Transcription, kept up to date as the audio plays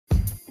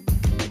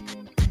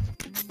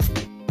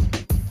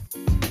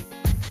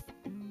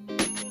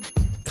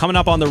Coming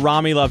up on the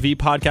Rami La Vie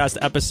podcast,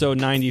 episode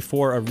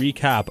 94, a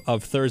recap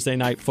of Thursday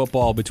night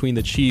football between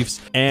the Chiefs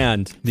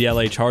and the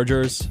LA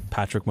Chargers.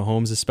 Patrick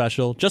Mahomes is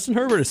special. Justin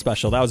Herbert is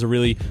special. That was a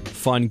really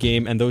fun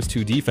game, and those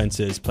two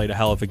defenses played a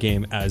hell of a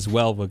game as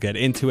well. We'll get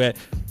into it.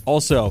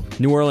 Also,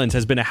 New Orleans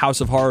has been a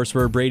house of horrors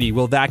for Brady.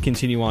 Will that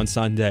continue on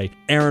Sunday?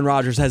 Aaron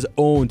Rodgers has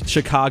owned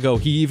Chicago.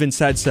 He even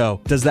said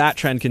so. Does that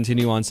trend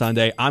continue on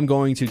Sunday? I'm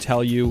going to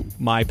tell you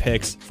my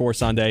picks for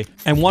Sunday.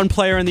 And one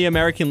player in the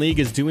American League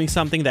is doing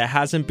something that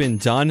hasn't been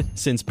done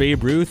since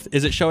Babe Ruth.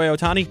 Is it Shohei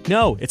Ohtani?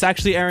 No, it's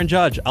actually Aaron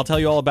Judge. I'll tell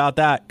you all about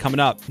that coming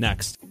up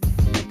next.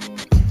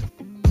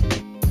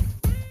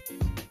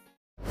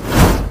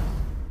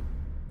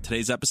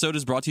 Today's episode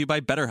is brought to you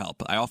by BetterHelp.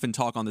 I often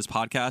talk on this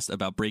podcast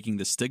about breaking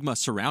the stigma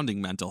surrounding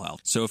mental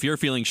health. So if you're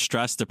feeling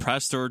stressed,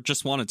 depressed, or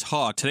just want to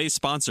talk, today's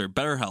sponsor,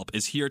 BetterHelp,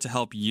 is here to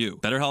help you.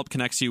 BetterHelp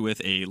connects you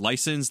with a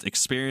licensed,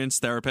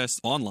 experienced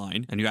therapist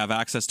online, and you have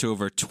access to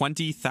over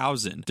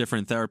 20,000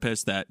 different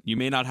therapists that you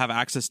may not have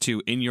access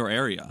to in your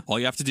area. All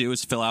you have to do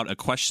is fill out a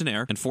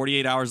questionnaire, and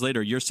 48 hours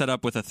later, you're set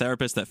up with a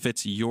therapist that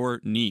fits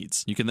your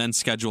needs. You can then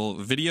schedule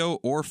video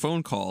or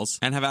phone calls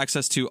and have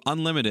access to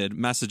unlimited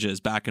messages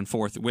back and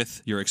forth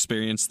with your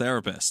experienced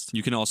therapist.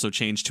 You can also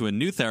change to a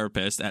new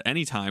therapist at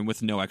any time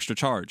with no extra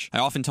charge. I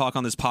often talk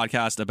on this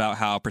podcast about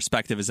how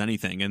perspective is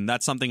anything, and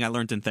that's something I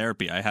learned in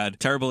therapy. I had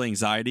terrible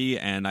anxiety,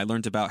 and I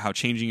learned about how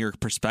changing your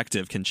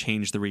perspective can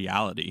change the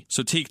reality.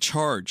 So take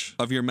charge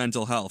of your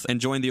mental health and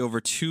join the over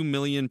 2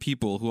 million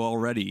people who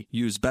already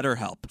use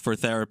BetterHelp for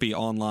therapy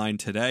online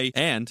today.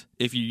 And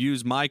if you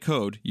use my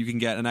code, you can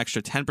get an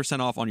extra 10%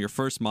 off on your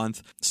first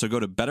month. So go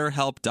to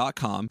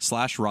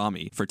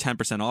betterhelp.com/Rami for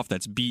 10% off.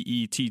 That's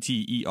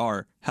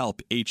BETTER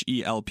help,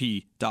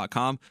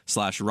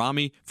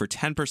 HELP.com/Rami for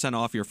 10%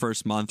 off your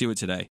first month. Do it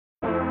today.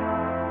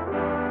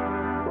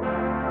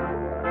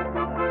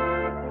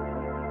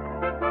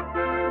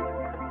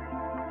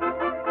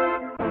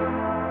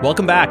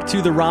 Welcome back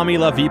to the Rami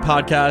La Vie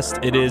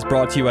podcast. It is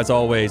brought to you, as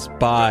always,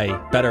 by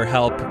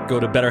BetterHelp.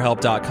 Go to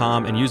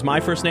betterhelp.com and use my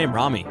first name,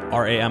 Rami,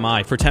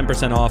 R-A-M-I, for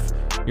 10% off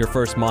your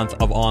first month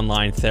of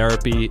online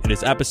therapy. It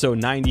is episode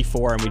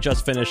 94, and we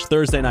just finished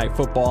Thursday night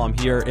football. I'm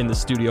here in the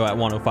studio at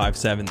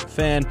 105.7 The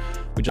Fan.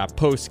 We got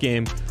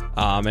post-game,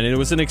 and it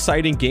was an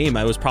exciting game.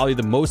 It was probably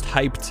the most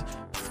hyped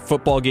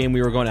football game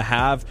we were going to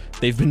have.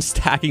 They've been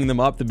stacking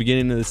them up the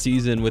beginning of the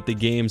season with the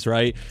games,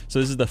 right? So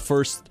this is the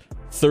first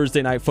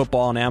Thursday night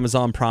football on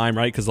Amazon Prime,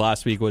 right? Because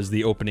last week was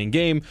the opening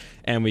game,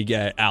 and we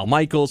get Al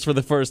Michaels for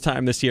the first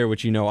time this year,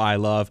 which you know I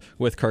love,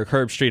 with Kirk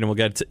Herbstreit, and we'll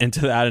get into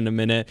that in a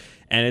minute.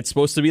 And it's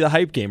supposed to be the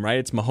hype game, right?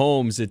 It's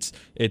Mahomes, it's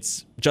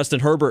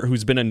Justin Herbert,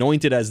 who's been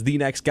anointed as the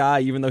next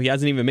guy, even though he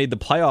hasn't even made the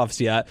playoffs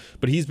yet,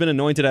 but he's been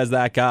anointed as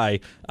that guy.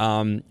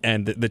 And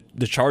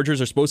the Chargers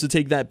are supposed to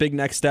take that big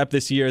next step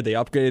this year. They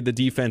upgraded the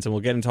defense, and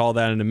we'll get into all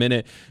that in a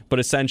minute. But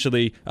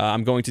essentially,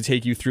 I'm going to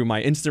take you through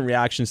my instant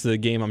reactions to the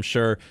game. I'm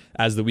sure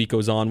as the week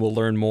goes on, we'll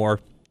learn more,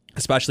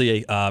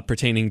 especially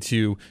pertaining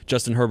to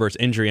Justin Herbert's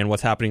injury and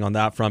what's happening on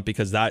that front,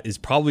 because that is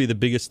probably the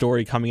biggest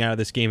story coming out of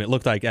this game. It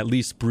looked like at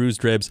least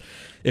bruised ribs,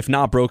 if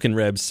not broken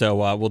ribs.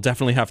 So we'll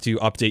definitely have to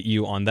update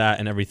you on that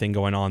and everything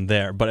going on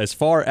there. But as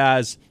far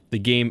as the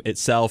game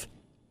itself,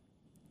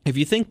 if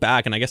you think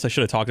back, and I guess I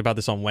should have talked about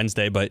this on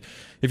Wednesday, but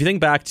if you think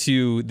back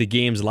to the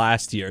games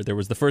last year, there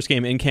was the first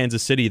game in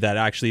Kansas City that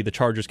actually the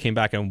Chargers came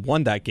back and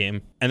won that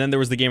game. And then there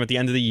was the game at the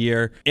end of the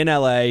year in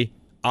LA.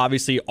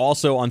 Obviously,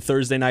 also on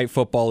Thursday Night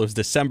Football, it was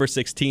December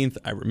 16th.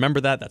 I remember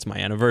that. That's my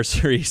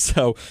anniversary,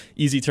 so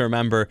easy to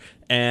remember.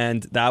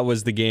 And that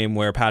was the game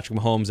where Patrick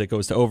Mahomes, it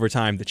goes to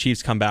overtime. The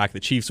Chiefs come back. The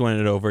Chiefs win it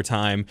at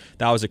overtime.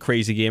 That was a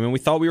crazy game, and we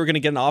thought we were going to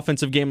get an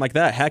offensive game like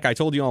that. Heck, I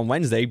told you on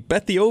Wednesday,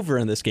 bet the over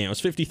in this game. It was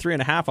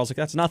 53.5. I was like,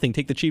 that's nothing.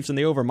 Take the Chiefs in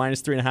the over,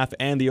 -3.5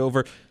 and the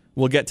over.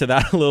 We'll get to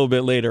that a little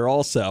bit later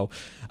also.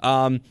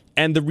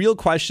 And the real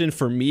question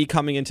for me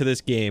coming into this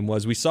game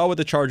was, we saw what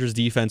the Chargers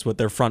defense, what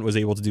their front was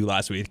able to do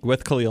last week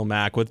with Khalil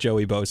Mack, with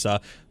Joey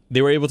Bosa.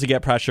 They were able to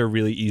get pressure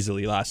really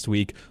easily last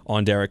week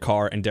on Derek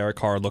Carr, and Derek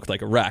Carr looked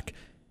like a wreck.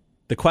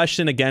 The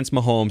question against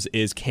Mahomes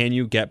is, can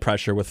you get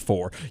pressure with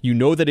 4? You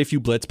know that if you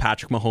blitz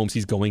Patrick Mahomes,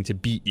 he's going to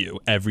beat you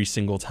every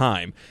single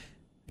time.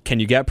 Can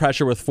you get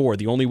pressure with 4?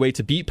 The only way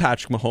to beat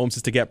Patrick Mahomes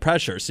is to get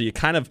pressure. So you're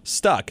kind of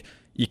stuck.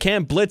 You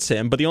can't blitz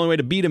him, but the only way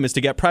to beat him is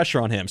to get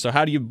pressure on him. So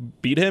how do you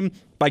beat him?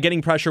 By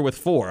getting pressure with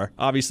 4.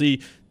 Obviously,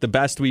 the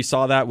best we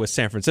saw that was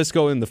San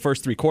Francisco in the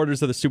first 3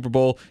 quarters of the Super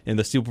Bowl, in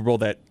the Super Bowl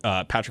that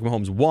Patrick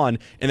Mahomes won,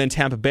 and then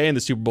Tampa Bay in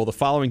the Super Bowl the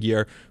following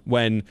year,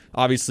 when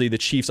obviously the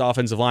Chiefs'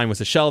 offensive line was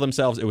to shell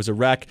themselves. It was a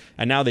wreck,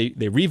 and now they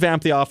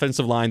revamped the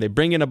offensive line. They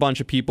bring in a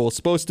bunch of people,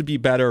 supposed to be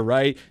better,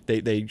 right?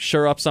 They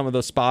shore up some of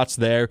those spots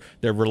there.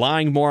 They're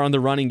relying more on the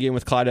running game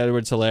with Clyde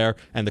Edwards-Helaire,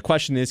 and the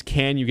question is,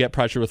 can you get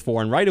pressure with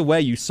 4? And right away,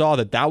 you saw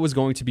that was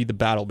going to be the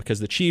battle, because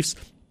the Chiefs,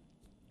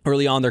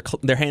 early on,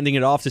 they're handing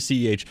it off to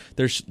CH.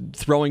 They're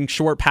throwing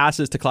short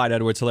passes to Clyde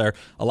Edwards-Helaire.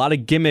 A lot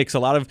of gimmicks, a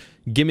lot of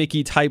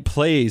gimmicky type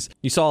plays.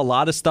 You saw a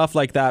lot of stuff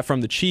like that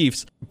from the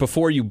Chiefs.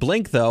 Before you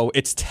blink, though,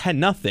 it's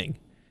 10-0.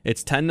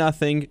 It's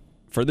 10-0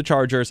 for the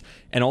Chargers,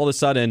 and all of a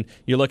sudden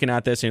you're looking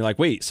at this and you're like,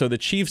 wait, so the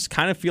Chiefs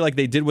kind of feel like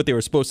they did what they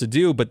were supposed to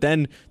do, but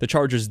then the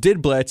Chargers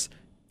did blitz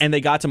and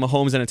they got to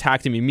Mahomes and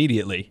attacked him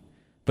immediately.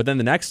 But then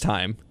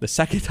the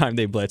second time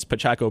they blitz,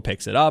 Pacheco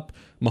picks it up,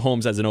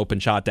 Mahomes has an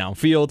open shot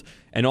downfield,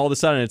 and all of a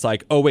sudden it's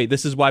like, oh wait,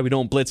 this is why we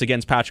don't blitz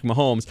against Patrick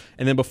Mahomes.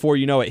 And then before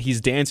you know it, he's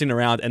dancing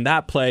around, and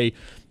that play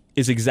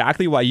is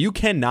exactly why you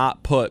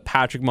cannot put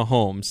Patrick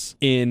Mahomes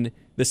in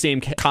the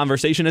same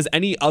conversation as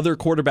any other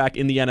quarterback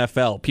in the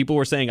NFL. People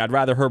were saying, I'd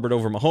rather Herbert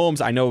over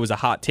Mahomes. I know it was a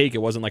hot take. It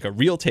wasn't like a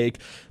real take,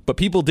 but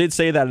people did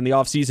say that in the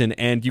offseason,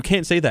 and you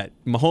can't say that.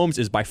 Mahomes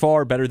is by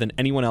far better than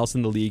anyone else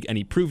in the league, and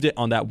he proved it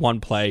on that one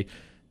play.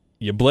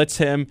 You blitz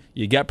him,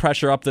 you get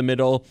pressure up the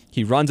middle,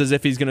 he runs as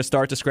if he's going to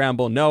start to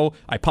scramble. No,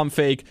 I pump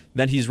fake,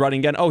 then he's running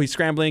again. Oh, he's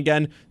scrambling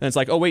again. Then it's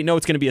like, oh wait, no,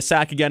 it's going to be a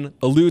sack again.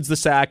 Eludes the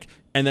sack,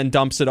 and then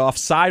dumps it off.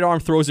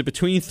 Sidearm throws it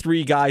between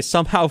three guys,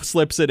 somehow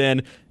slips it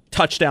in.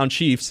 Touchdown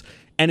Chiefs.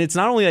 And it's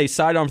not only that he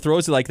sidearm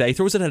throws it like that, he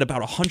throws it at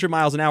about 100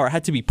 miles an hour. It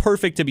had to be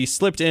perfect to be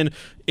slipped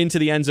into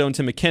the end zone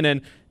to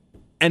McKinnon,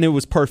 and it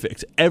was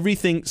perfect.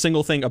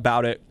 Single thing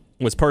about it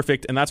was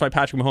perfect, and that's why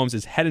Patrick Mahomes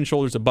is head and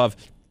shoulders above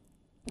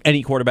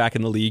any quarterback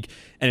in the league.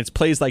 And it's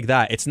plays like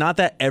that. It's not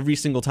that every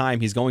single time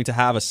he's going to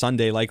have a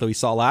Sunday like we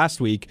saw last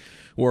week,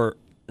 or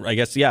I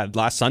guess,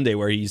 last Sunday,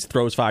 where he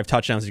throws 5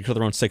 touchdowns, he could have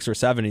thrown 6 or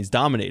 7, he's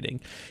dominating.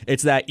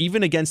 It's that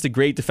even against a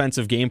great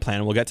defensive game plan,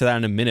 and we'll get to that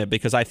in a minute,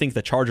 because I think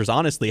the Chargers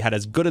honestly had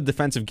as good a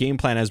defensive game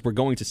plan as we're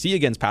going to see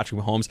against Patrick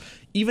Mahomes.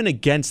 Even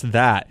against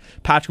that,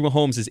 Patrick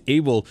Mahomes is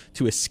able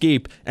to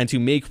escape and to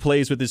make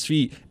plays with his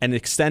feet and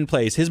extend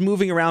plays. His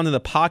moving around in the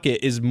pocket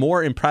is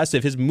more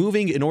impressive. His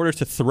moving in order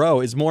to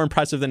throw is more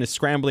impressive than his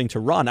scrambling to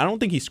run. I don't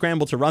think he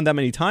scrambled to run that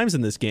many times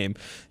in this game.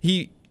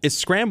 He is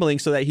scrambling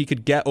so that he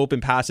could get open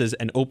passes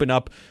and open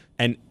up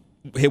and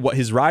hit what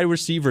his wide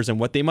receivers, and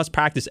what they must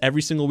practice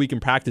every single week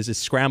in practice is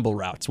scramble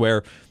routes,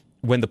 where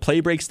when the play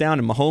breaks down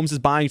and Mahomes is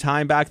buying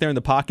time back there in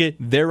the pocket,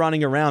 they're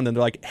running around and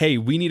they're like, hey,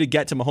 we need to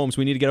get to Mahomes.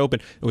 We need to get open.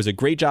 It was a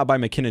great job by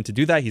McKinnon to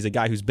do that. He's a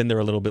guy who's been there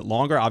a little bit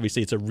longer.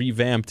 Obviously, it's a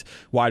revamped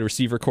wide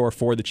receiver core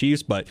for the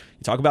Chiefs, but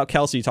you talk about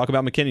Kelsey, you talk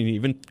about McKinnon,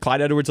 even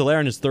Clyde Edwards-Helaire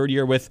in his third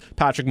year with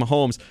Patrick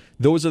Mahomes.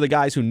 Those are the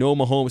guys who know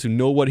Mahomes, who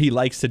know what he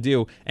likes to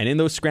do. And in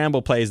those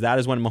scramble plays, that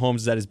is when Mahomes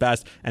is at his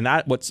best. And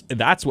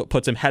that's what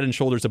puts him head and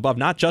shoulders above,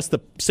 not just the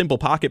simple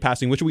pocket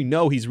passing, which we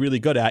know he's really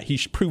good at. He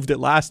proved it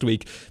last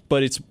week,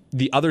 but it's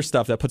the other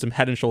stuff that puts him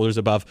head and shoulders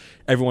above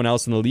everyone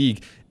else in the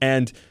league.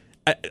 And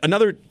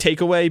another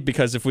takeaway,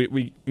 because if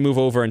we move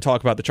over and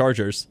talk about the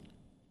Chargers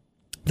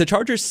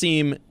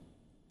seem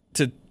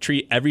to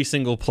treat every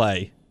single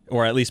play,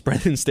 or at least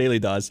Brandon Staley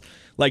does,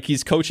 like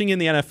he's coaching in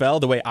the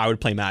NFL the way I would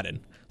play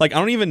Madden. Like, I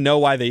don't even know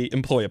why they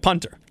employ a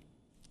punter.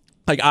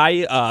 Like,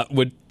 I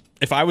would,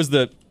 if I was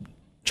the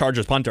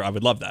Chargers punter, I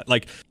would love that.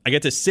 Like, I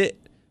get to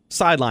sit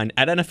sideline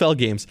at NFL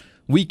games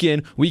week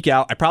in, week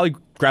out. I probably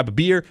grab a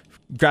beer,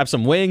 grab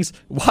some wings,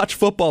 watch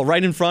football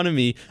right in front of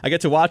me. I get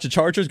to watch the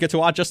Chargers, get to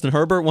watch Justin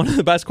Herbert, one of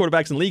the best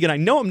quarterbacks in the league, and I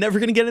know I'm never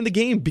going to get in the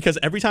game because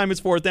every time it's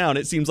fourth down,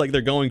 it seems like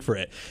they're going for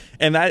it.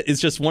 And that is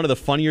just one of the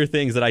funnier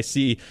things that I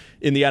see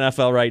in the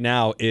NFL right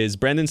now is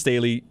Brandon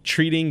Staley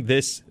treating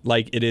this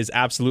like it is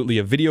absolutely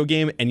a video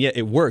game, and yet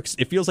it works.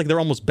 It feels like they're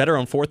almost better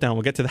on fourth down.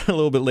 We'll get to that a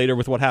little bit later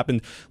with what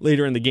happened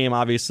later in the game,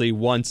 obviously,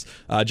 once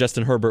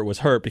Justin Herbert was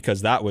hurt,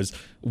 because that was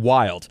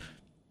wild.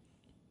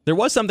 There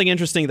was something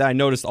interesting that I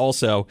noticed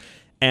also,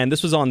 and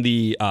this was on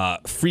the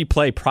free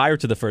play prior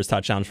to the first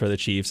touchdown for the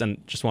Chiefs.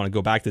 And just want to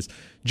go back to this.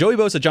 Joey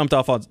Bosa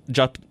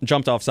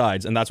jumped off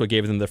sides, and that's what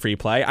gave them the free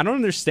play. I don't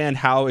understand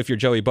how, if you're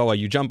Joey Bosa,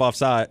 you jump off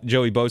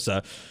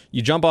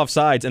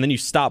sides, and then you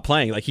stop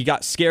playing. Like, he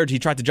got scared, he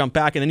tried to jump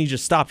back, and then he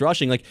just stopped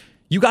rushing. Like,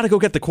 you got to go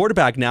get the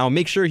quarterback now.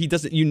 Make sure he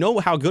doesn't. You know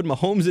how good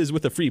Mahomes is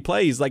with the free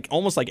play. He's like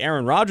almost like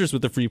Aaron Rodgers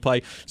with the free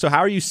play. So how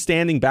are you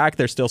standing back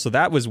there still? So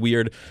that was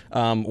weird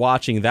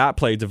watching that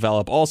play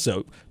develop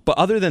also. But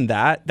other than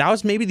that, that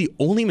was maybe the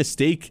only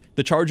mistake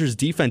the Chargers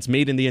defense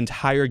made in the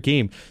entire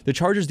game. The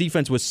Chargers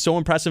defense was so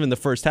impressive in the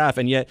first half,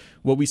 and yet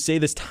what we say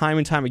this time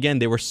and time again,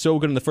 they were so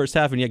good in the first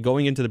half, and yet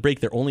going into the break,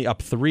 they're only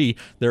up 3.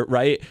 They're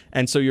right.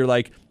 And so you're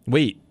like,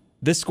 wait,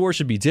 this score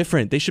should be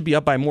different. They should be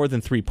up by more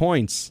than 3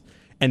 points.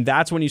 And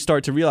that's when you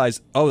start to realize,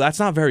 oh, that's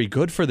not very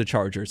good for the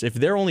Chargers. If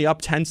they're only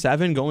up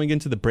 10-7 going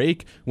into the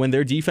break when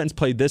their defense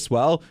played this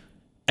well,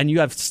 and you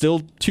have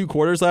still 2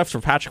 quarters left for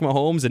Patrick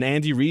Mahomes and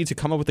Andy Reid to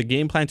come up with a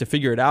game plan to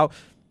figure it out,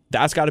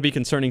 that's got to be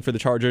concerning for the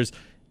Chargers.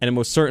 And it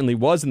most certainly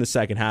was in the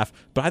second half.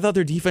 But I thought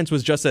their defense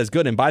was just as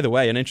good. And by the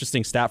way, an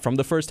interesting stat from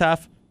the first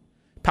half,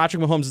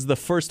 Patrick Mahomes is the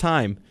first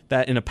time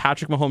that in a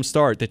Patrick Mahomes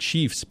start, the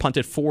Chiefs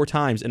punted 4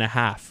 times in a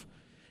half.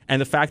 And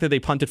the fact that they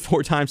punted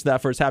 4 times to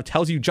that first half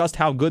tells you just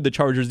how good the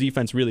Chargers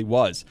defense really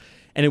was.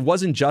 And it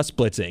wasn't just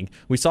blitzing.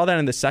 We saw that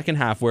in the second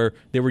half where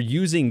they were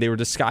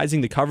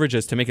disguising the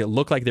coverages to make it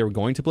look like they were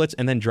going to blitz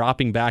and then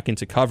dropping back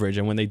into coverage.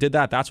 And when they did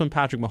that, that's when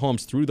Patrick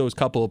Mahomes threw those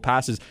couple of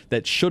passes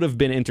that should have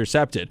been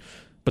intercepted.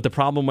 But the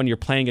problem when you're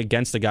playing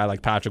against a guy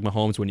like Patrick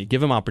Mahomes, when you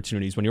give him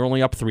opportunities, when you're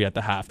only up 3 at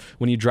the half,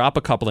 when you drop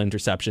a couple of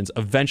interceptions,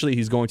 eventually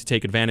he's going to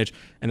take advantage,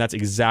 and that's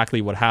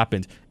exactly what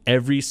happened.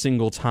 Every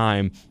single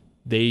time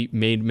they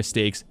made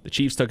mistakes, the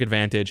Chiefs took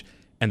advantage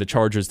and the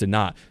Chargers did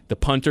not. The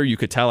punter, you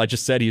could tell, I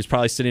just said he was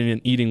probably sitting and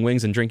eating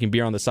wings and drinking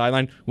beer on the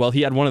sideline. Well,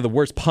 he had one of the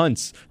worst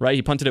punts, right?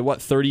 He punted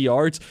at 30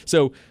 yards?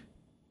 So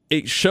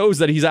it shows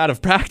that he's out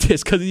of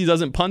practice because he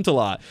doesn't punt a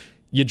lot.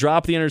 You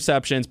drop the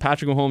interceptions,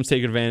 Patrick Mahomes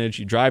take advantage,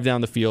 you drive down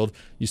the field,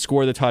 you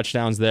score the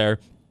touchdowns there.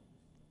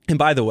 And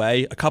by the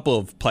way, a couple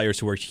of players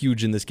who were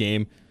huge in this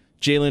game,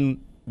 Jalen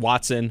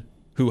Watson,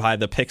 who had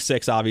the pick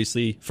six,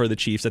 obviously, for the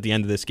Chiefs at the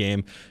end of this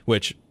game,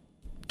 which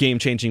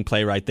game-changing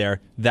play right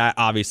there. That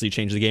obviously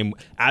changed the game.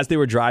 As they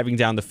were driving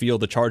down the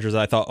field, the Chargers,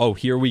 I thought, oh,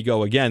 here we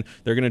go again.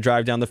 They're going to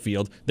drive down the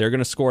field. They're going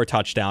to score a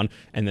touchdown,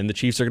 and then the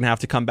Chiefs are going to have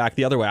to come back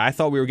the other way. I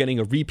thought we were getting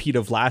a repeat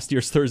of last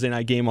year's Thursday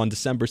night game on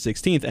December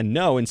 16th, and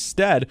no,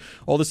 instead,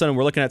 all of a sudden,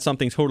 we're looking at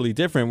something totally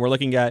different. We're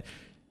looking at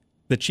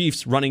the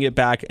Chiefs running it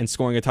back and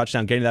scoring a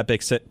touchdown, getting that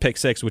big pick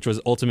six, which was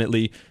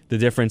ultimately the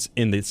difference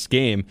in this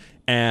game.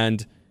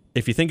 And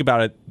if you think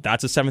about it,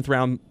 that's a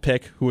 7th-round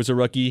pick who was a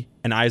rookie,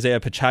 and Isaiah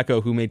Pacheco,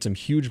 who made some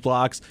huge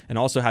blocks and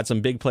also had some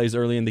big plays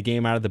early in the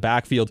game out of the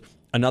backfield,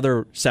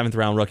 another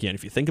 7th-round rookie. And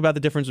if you think about the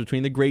difference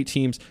between the great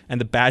teams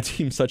and the bad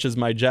teams such as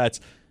my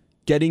Jets,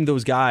 getting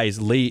those guys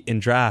late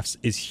in drafts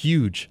is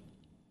huge.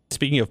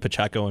 Speaking of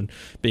Pacheco and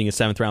being a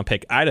 7th-round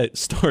pick, I had a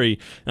story,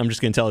 and I'm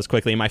just going to tell this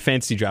quickly. In my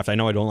fantasy draft, I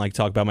know I don't like to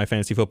talk about my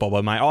fantasy football, but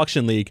in my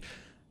auction league,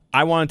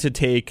 I wanted to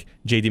take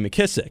J.D.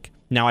 McKissick.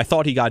 Now, I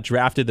thought he got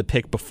drafted the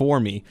pick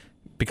before me,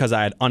 because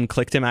I had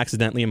unclicked him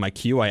accidentally in my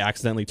queue. I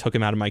accidentally took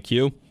him out of my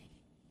queue.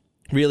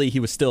 Really, he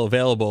was still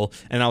available.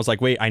 And I was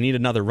like, wait, I need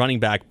another running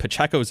back.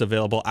 Pacheco's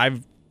available.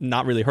 I've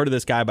not really heard of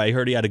this guy, but I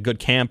heard he had a good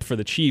camp for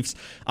the Chiefs.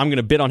 I'm going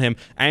to bid on him.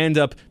 I end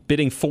up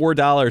bidding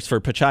 $4 for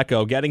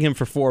Pacheco, getting him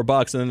for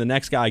 $4. And then the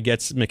next guy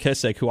gets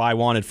McKissick, who I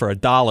wanted for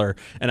 $1.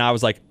 And I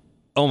was like,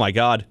 oh my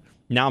God.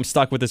 Now I'm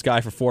stuck with this guy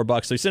for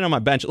 $4. So he's sitting on my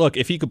bench. Look,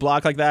 if he could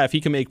block like that, if he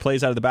can make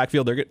plays out of the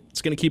backfield,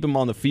 it's going to keep him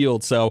on the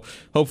field. So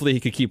hopefully he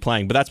could keep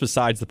playing. But that's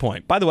besides the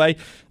point. By the way,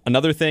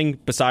 another thing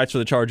besides for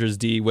the Chargers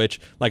D, which,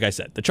 like I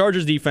said, the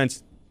Chargers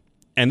defense,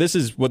 and this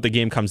is what the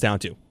game comes down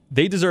to,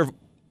 they deserve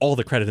all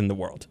the credit in the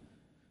world.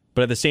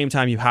 But at the same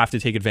time, you have to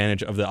take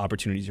advantage of the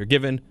opportunities you're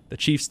given. The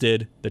Chiefs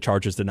did. The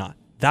Chargers did not.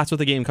 That's what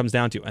the game comes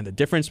down to. And the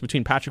difference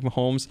between Patrick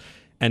Mahomes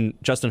and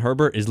Justin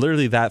Herbert is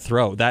literally that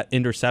throw, that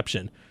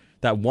interception.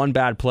 That one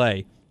bad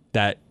play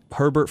that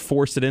Herbert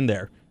forced it in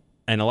there.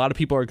 And a lot of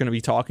people are going to be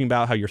talking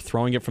about how you're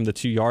throwing it from the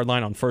 2-yard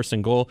line on 1st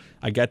and goal.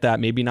 I get that.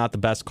 Maybe not the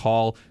best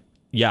call.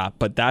 Yeah,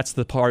 but that's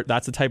the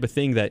type of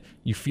thing that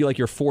you feel like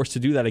you're forced to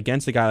do that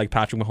against a guy like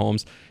Patrick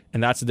Mahomes.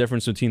 And that's the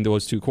difference between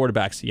those two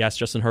quarterbacks. Yes,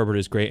 Justin Herbert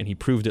is great, and he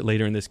proved it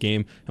later in this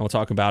game. And we'll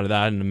talk about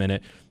that in a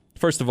minute.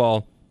 First of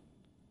all,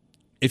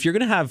 if you're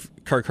going to have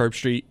Kirk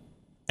Herbstreit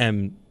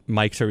and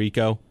Mike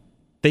Tirico,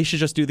 they should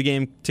just do the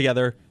game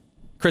together.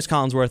 Chris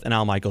Collinsworth and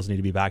Al Michaels need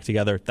to be back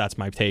together. That's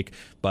my take.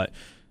 But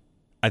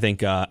I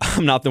think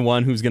I'm not the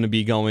one who's going to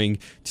be going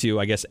to,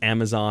 I guess,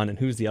 Amazon, and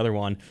who's the other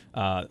one?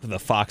 The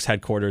Fox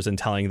headquarters, and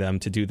telling them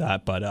to do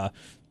that. But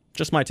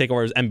just my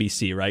takeover is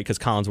NBC, right? Because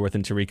Collinsworth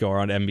and Tirico are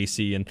on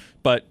NBC.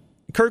 But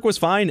Kirk was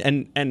fine,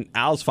 and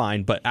Al's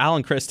fine. But Al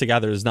and Chris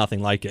together is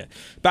nothing like it.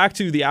 Back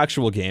to the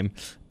actual game.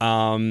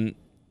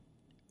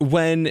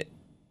 When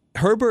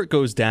Herbert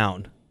goes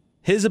down,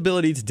 his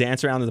ability to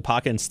dance around in the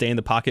pocket and stay in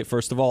the pocket,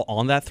 first of all,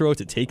 on that throw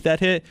to take that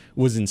hit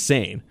was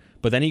insane.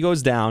 But then he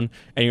goes down,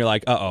 and you're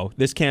like, uh-oh,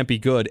 this can't be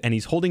good. And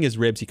he's holding his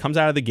ribs. He comes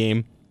out of the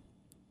game.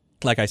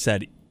 Like I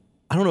said,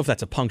 I don't know if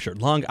that's a punctured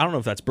lung. I don't know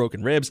if that's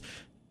broken ribs.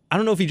 I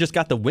don't know if he just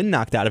got the wind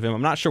knocked out of him.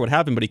 I'm not sure what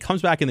happened, but he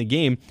comes back in the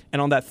game.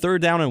 And on that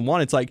 3rd down and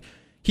 1, it's like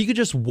he could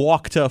just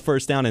walk to a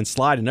 1st down and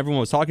slide. And everyone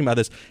was talking about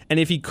this.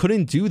 And if he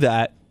couldn't do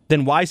that,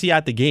 then why is he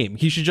at the game?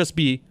 He should just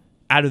be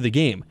out of the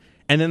game.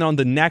 And then on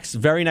the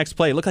very next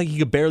play, it looked like he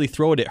could barely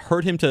throw it. It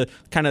hurt him to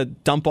kind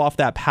of dump off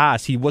that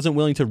pass. He wasn't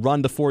willing to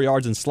run the 4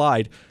 yards and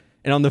slide.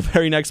 And on the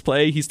very next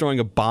play, he's throwing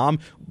a bomb,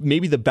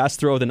 maybe the best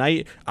throw of the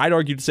night. I'd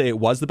argue to say it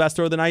was the best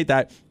throw of the night,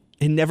 that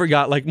it never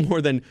got like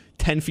more than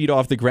 10 feet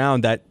off the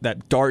ground,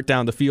 that dart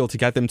down the field to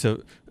get them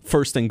to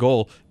 1st and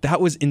goal.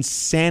 That was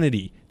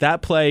insanity.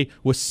 That play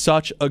was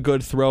such a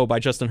good throw by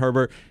Justin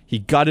Herbert. He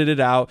gutted it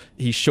out.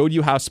 He showed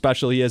you how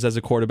special he is as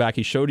a quarterback.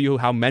 He showed you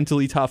how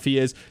mentally tough he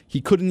is.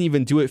 He couldn't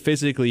even do it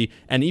physically.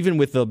 And even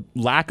with the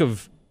lack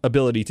of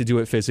ability to do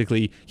it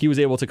physically, he was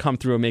able to come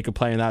through and make a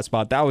play in that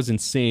spot. That was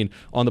insane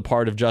on the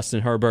part of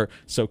Justin Herbert.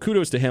 So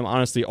kudos to him.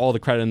 Honestly, all the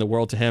credit in the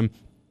world to him.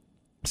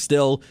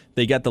 Still,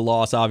 they get the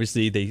loss,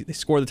 obviously. They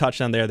score the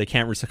touchdown there. They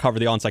can't recover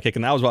the onside kick,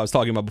 and that was what I was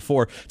talking about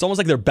before. It's almost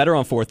like they're better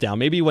on 4th down.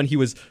 Maybe when he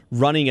was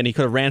running and he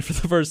could have ran for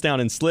the 1st down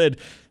and slid,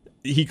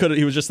 he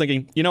was just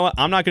thinking, you know what,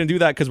 I'm not going to do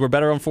that because we're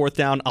better on 4th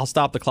down. I'll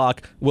stop the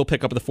clock. We'll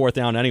pick up the 4th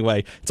down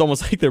anyway. It's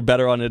almost like they're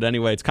better on it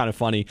anyway. It's kind of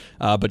funny.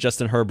 But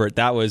Justin Herbert,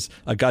 that was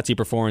a gutsy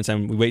performance,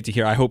 and we wait to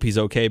hear. I hope he's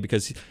okay,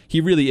 because he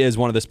really is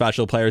one of the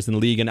special players in the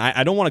league. And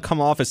I don't want to come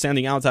off as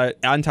sounding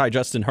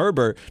anti-Justin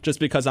Herbert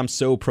just because I'm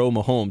so pro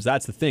Mahomes.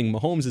 That's the thing.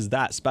 Mahomes is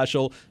that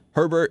special.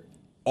 Herbert,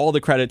 all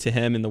the credit to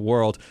him in the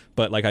world.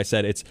 But like I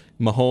said, it's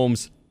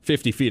Mahomes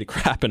 50 feet of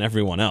crap and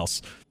everyone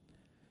else.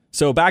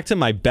 So back to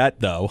my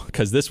bet, though,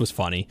 because this was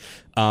funny.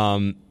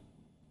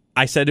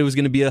 I said it was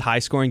going to be a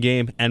high-scoring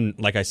game, and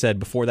like I said,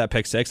 before that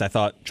pick six, I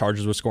thought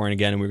Chargers were scoring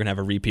again, and we were going to have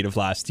a repeat of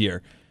last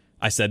year.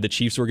 I said the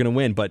Chiefs were going to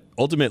win, but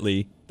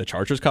ultimately, the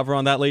Chargers cover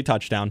on that late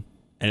touchdown,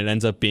 and it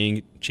ends up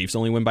being Chiefs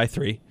only win by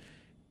 3,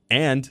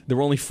 and there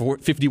were only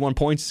 51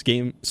 points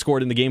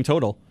scored in the game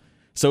total,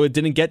 so it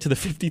didn't get to the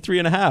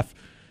 53.5.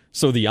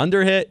 So the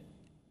under hit,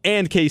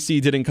 and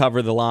KC didn't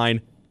cover the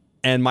line,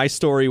 and my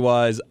story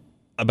was,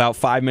 about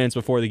 5 minutes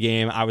before the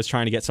game, I was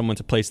trying to get someone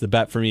to place the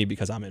bet for me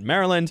because I'm in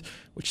Maryland,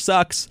 which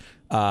sucks.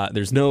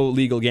 There's no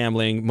legal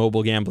gambling,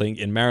 mobile gambling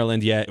in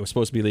Maryland yet. It was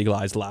supposed to be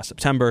legalized last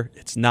September.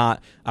 It's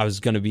not. I was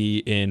going to be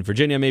in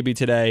Virginia maybe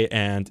today,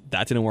 and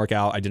that didn't work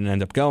out. I didn't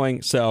end up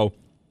going, so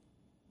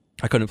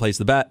I couldn't place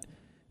the bet.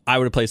 I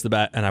would have placed the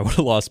bet, and I would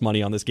have lost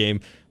money on this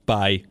game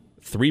by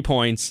 3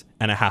 points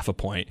and a half a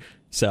point.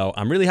 So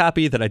I'm really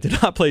happy that I did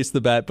not place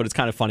the bet, but it's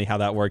kind of funny how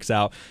that works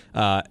out.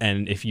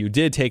 And if you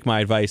did take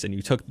my advice and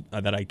you took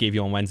that I gave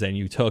you on Wednesday and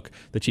you took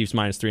the Chiefs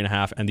minus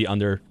 3.5 and the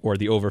under or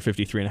the over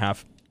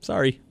 53.5,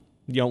 sorry,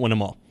 you don't win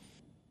them all.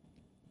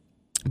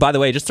 By the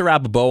way, just to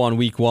wrap a bow on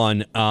week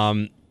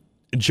 1,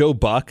 Joe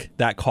Buck,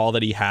 that call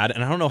that he had,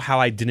 and I don't know how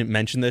I didn't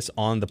mention this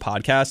on the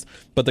podcast,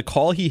 but the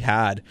call he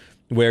had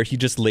where he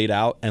just laid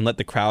out and let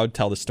the crowd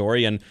tell the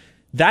story, and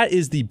that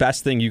is the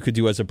best thing you could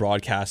do as a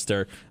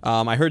broadcaster.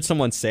 I heard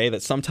someone say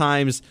that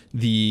sometimes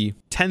the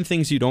 10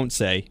 things you don't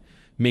say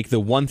make the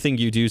one thing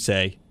you do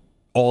say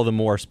all the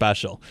more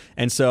special.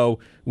 And so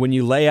when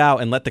you lay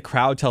out and let the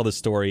crowd tell the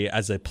story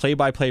as a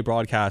play-by-play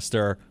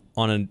broadcaster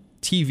on a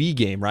TV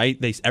game,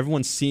 right?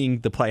 Everyone's seeing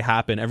the play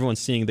happen. Everyone's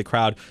seeing the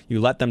crowd.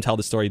 You let them tell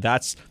the story.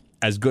 That's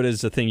as good as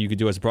the thing you could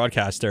do as a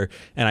broadcaster.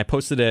 And I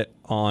posted it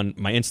on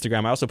my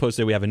Instagram. I also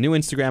posted we have a new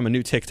Instagram, a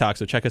new TikTok.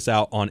 So check us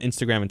out on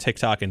Instagram and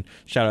TikTok. And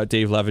shout out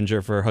Dave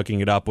Levinger for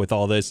hooking it up with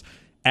all this.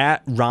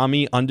 At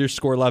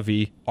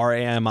Rami_Lavi,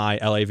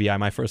 Rami_Lavi,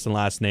 my first and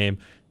last name,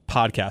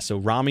 podcast.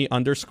 So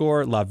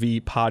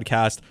Rami_Lavi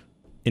podcast,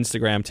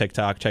 Instagram,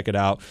 TikTok. Check it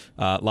out.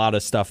 A lot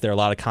of stuff there. A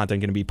lot of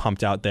content going to be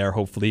pumped out there.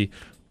 Hopefully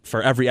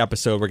for every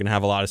episode, we're going to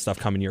have a lot of stuff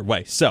coming your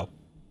way. So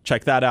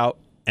check that out.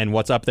 And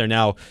what's up there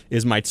now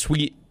is my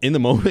tweet in the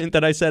moment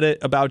that I said it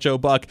about Joe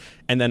Buck,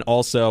 and then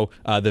also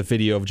the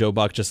video of Joe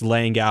Buck just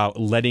laying out,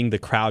 letting the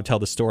crowd tell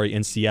the story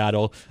in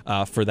Seattle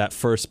for that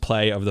first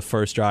play of the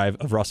first drive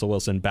of Russell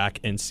Wilson back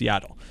in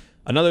Seattle.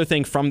 Another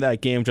thing from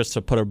that game, just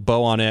to put a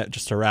bow on it,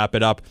 just to wrap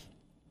it up,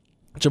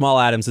 Jamal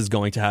Adams is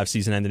going to have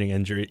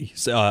season-ending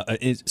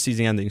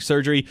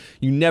surgery.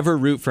 You never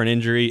root for an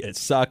injury. It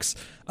sucks.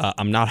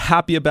 I'm not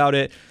happy about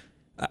it.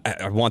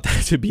 I want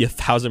that to be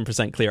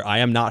 1,000% clear. I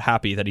am not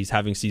happy that he's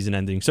having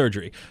season-ending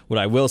surgery. What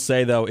I will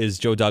say, though, is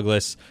Joe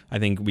Douglas, I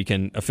think we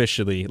can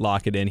officially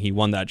lock it in. He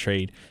won that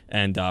trade.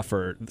 And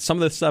for some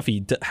of the stuff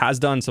he has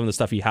done, some of the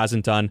stuff he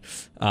hasn't done,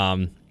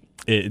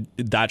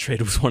 that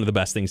trade was one of the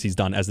best things he's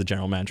done as the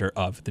general manager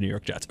of the New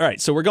York Jets. All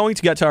right, so we're going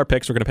to get to our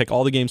picks. We're going to pick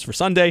all the games for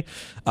Sunday.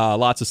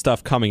 Lots of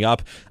stuff coming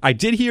up. I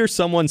did hear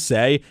someone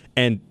say,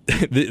 and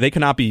they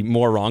cannot be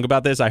more wrong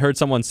about this. I heard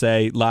someone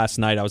say last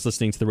night, I was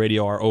listening to the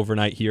radio hour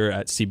overnight here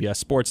at CBS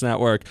Sports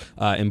Network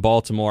in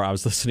Baltimore. I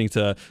was listening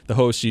to the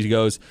host. She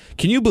goes,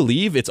 "Can you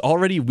believe it's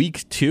already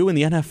week 2 in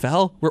the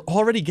NFL? We're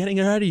already getting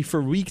ready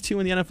for week 2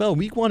 in the NFL.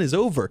 Week 1 is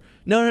over."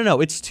 No.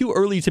 It's too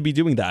early to be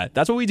doing that.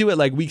 That's what we do at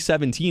like week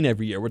 17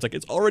 every year, where it's like,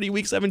 it's already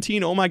week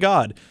 17. Oh my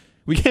God.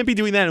 We can't be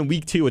doing that in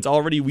week 2. It's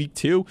already week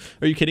 2.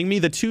 Are you kidding me?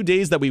 The 2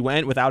 days that we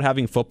went without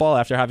having football,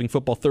 after having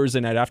football Thursday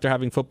night, after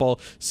having football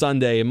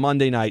Sunday and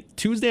Monday night,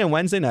 Tuesday and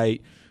Wednesday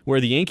night,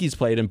 where the Yankees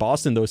played in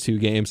Boston, those 2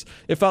 games,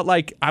 it felt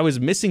like I was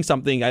missing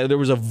something. There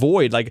was a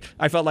void. Like,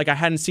 I felt like I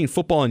hadn't seen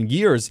football in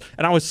years,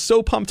 and I was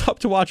so pumped up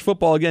to watch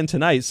football again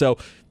tonight. So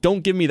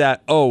don't give me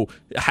that,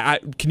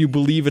 can you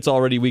believe it's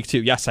already week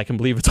 2? Yes, I can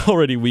believe it's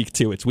already week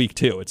 2. It's week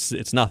 2.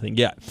 It's nothing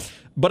yet.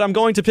 But I'm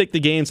going to pick the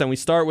games, and we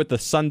start with the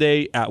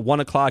Sunday at 1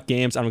 o'clock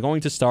games. I'm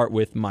going to start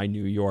with my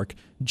New York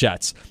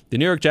Jets. The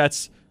New York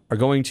Jets are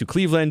going to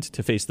Cleveland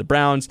to face the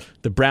Browns.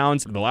 The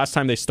Browns, the last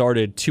time they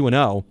started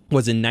 2-0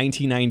 was in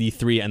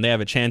 1993, and they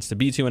have a chance to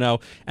be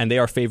 2-0, and they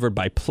are favored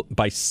by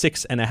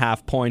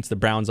 6.5 points. The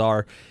Browns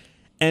are.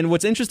 And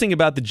what's interesting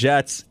about the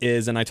Jets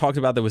is, and I talked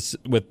about that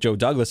with Joe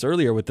Douglas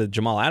earlier with the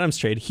Jamal Adams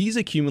trade, he's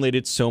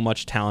accumulated so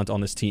much talent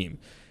on this team.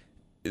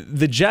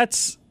 The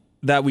Jets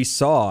that we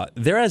saw,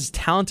 they're as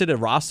talented a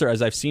roster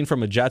as I've seen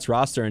from a Jets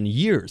roster in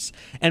years.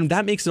 And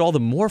that makes it all the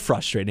more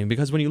frustrating,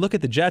 because when you look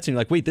at the Jets and you're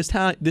like, wait,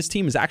 this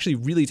team is actually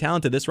really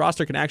talented. This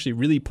roster can actually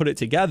really put it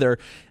together.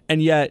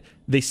 And yet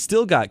they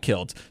still got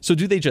killed. So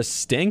do they just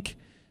stink?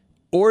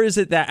 Or is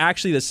it that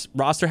actually this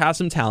roster has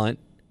some talent,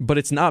 but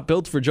it's not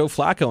built for Joe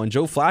Flacco, and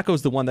Joe Flacco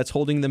is the one that's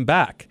holding them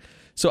back?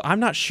 So I'm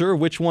not sure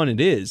which one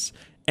it is.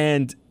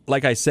 And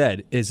like I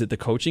said, is it the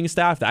coaching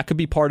staff? That could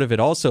be part of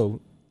it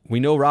also. We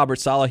know Robert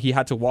Saleh, he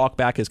had to walk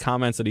back his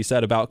comments that he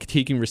said about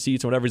taking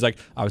receipts and whatever. He's like,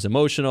 I was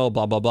emotional,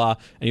 blah, blah, blah.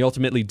 And he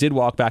ultimately did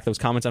walk back those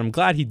comments, and I'm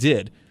glad he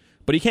did.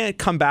 But he can't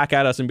come back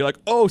at us and be like,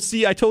 oh,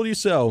 see, I told you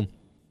so.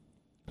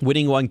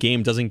 Winning one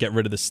game doesn't get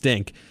rid of the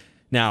stink.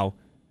 Now,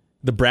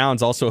 The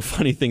Browns, also a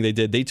funny thing they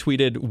did, they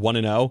tweeted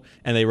 1-0,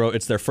 and they wrote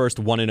it's their first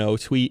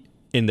 1-0 tweet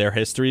in their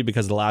history,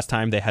 because the last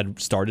time they had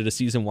started a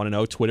season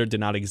 1-0, Twitter did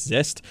not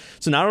exist.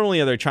 So not only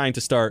are they trying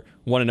to start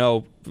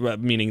 1-0,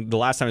 meaning the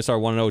last time they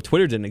started 1-0,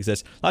 Twitter didn't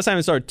exist. Last time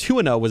they started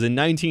 2-0 was in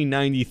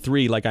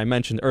 1993, like I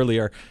mentioned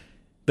earlier.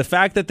 The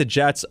fact that the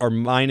Jets are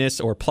minus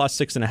or plus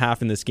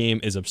 6.5 in this game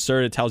is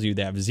absurd. It tells you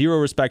they have zero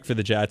respect for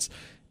the Jets,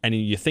 and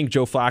you think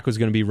Joe Flacco is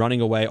going to be running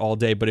away all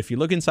day. But if you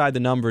look inside the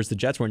numbers, the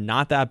Jets were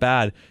not that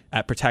bad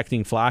at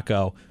protecting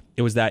Flacco.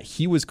 It was that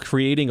he was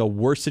creating a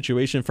worse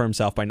situation for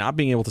himself by not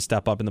being able to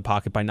step up in the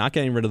pocket, by not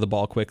getting rid of the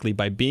ball quickly,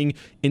 by being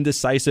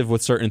indecisive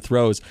with certain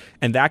throws.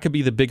 And that could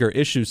be the bigger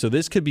issue. So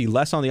this could be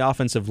less on the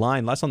offensive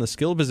line, less on the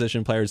skill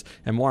position players,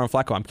 and more on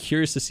Flacco. I'm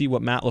curious to see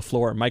what Mike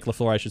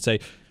LaFleur, I should say,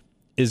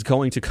 is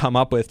going to come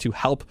up with to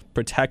help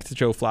protect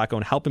Joe Flacco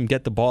and help him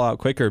get the ball out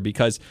quicker,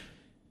 because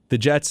the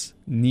Jets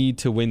need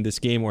to win this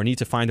game, or need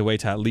to find a way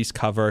to at least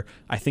cover.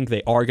 I think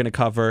they are going to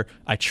cover.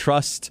 I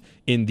trust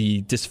in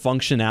the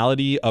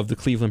dysfunctionality of the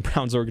Cleveland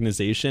Browns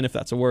organization, if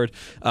that's a word.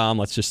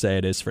 Let's just say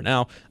it is for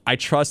now. I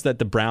trust that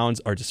the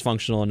Browns are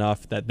dysfunctional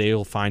enough that they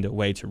will find a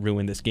way to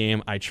ruin this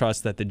game. I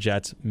trust that the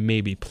Jets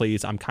maybe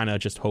please. I'm kind of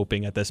just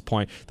hoping at this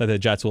point that the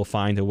Jets will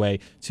find a way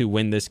to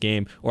win this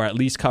game, or at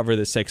least cover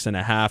the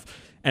 6.5.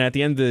 And at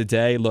the end of the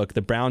day, look,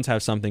 the Browns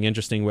have something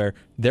interesting where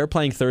they're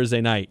playing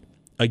Thursday night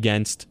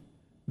against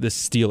the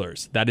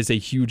Steelers. That is a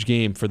huge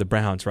game for the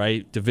Browns,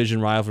 right?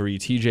 Division rivalry,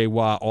 TJ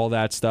Watt, all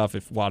that stuff.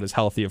 If Watt is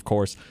healthy, of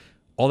course,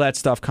 all that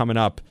stuff coming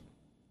up.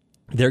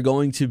 They're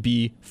going to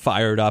be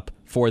fired up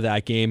for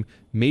that game.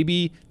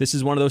 Maybe this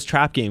is one of those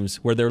trap games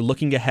where they're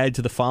looking ahead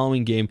to the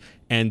following game,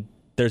 and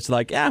there's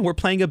like, we're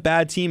playing a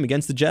bad team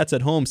against the Jets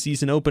at home,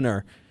 season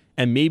opener.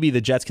 And maybe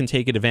the Jets can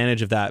take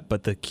advantage of that.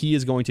 But the key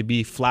is going to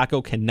be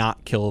Flacco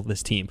cannot kill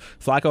this team.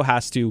 Flacco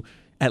has to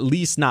at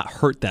least not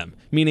hurt them.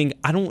 Meaning,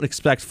 I don't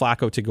expect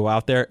Flacco to go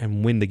out there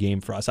and win the game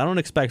for us. I don't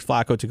expect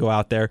Flacco to go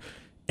out there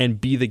and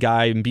be the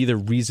guy and be the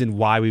reason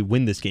why we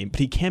win this game.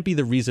 But he can't be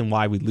the reason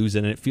why we lose it.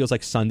 And it feels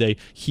like Sunday,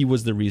 he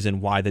was the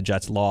reason why the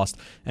Jets lost.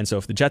 And so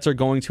if the Jets are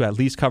going to at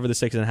least cover the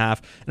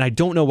 6.5, and I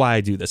don't know why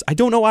I do this. I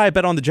don't know why I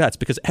bet on the Jets,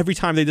 because every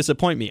time they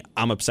disappoint me,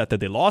 I'm upset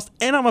that they lost,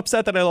 and I'm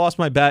upset that I lost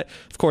my bet.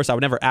 Of course, I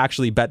would never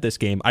actually bet this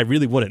game. I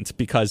really wouldn't,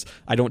 because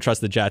I don't trust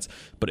the Jets.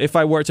 But if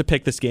I were to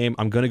pick this game,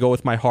 I'm going to go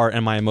with my heart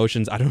and my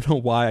emotions. I don't know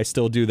why I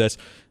still do this.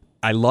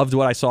 I loved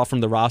what I saw from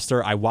the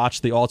roster. I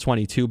watched the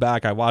All-22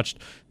 back. I watched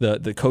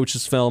the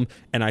coach's film,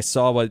 and I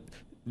saw what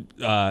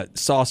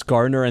Sauce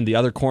Gardner and the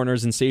other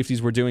corners and safeties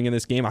were doing in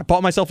this game. I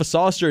bought myself a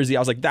Sauce jersey. I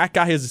was like, that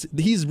guy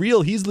he's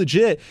real. He's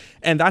legit.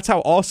 And that's how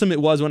awesome it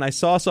was when I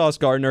saw Sauce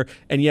Gardner.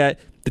 And yet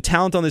the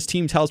talent on this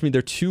team tells me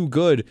they're too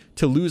good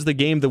to lose the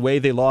game the way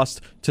they lost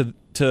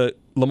to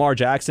Lamar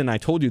Jackson. I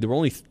told you there were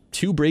only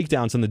 2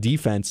 breakdowns on the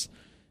defense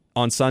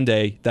on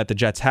Sunday that the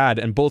Jets had,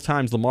 and both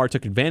times Lamar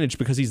took advantage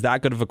because he's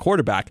that good of a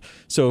quarterback.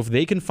 So if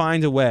they can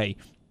find a way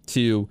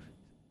to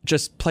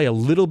just play a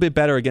little bit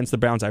better against the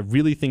Browns, I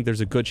really think there's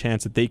a good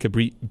chance that they could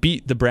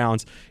beat the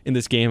Browns in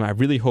this game. I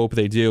really hope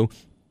they do,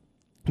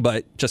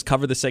 but just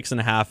cover the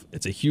 6.5.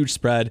 It's a huge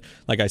spread.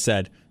 Like I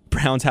said,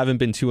 Browns haven't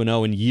been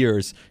 2-0 in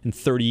years, in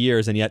 30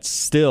 years, and yet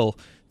still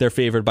they're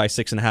favored by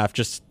 6.5.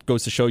 Just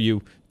goes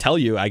to tell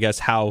you, I guess,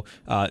 how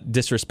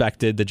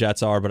disrespected the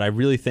Jets are. But I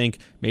really think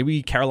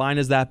maybe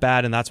Carolina's that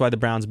bad, and that's why the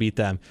Browns beat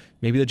them.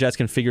 Maybe the Jets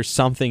can figure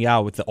something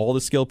out with all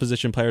the skill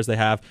position players they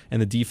have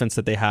and the defense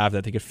that they have,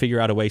 that they could figure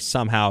out a way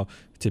somehow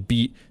to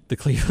beat the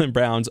Cleveland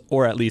Browns,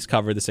 or at least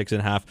cover the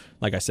 6.5.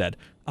 Like I said,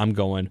 I'm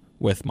going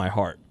with my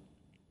heart.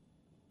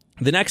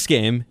 The next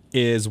game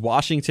is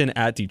Washington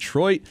at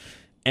Detroit.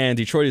 And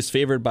Detroit is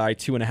favored by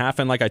 2.5.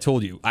 And like I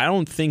told you, I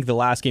don't think the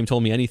last game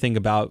told me anything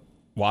about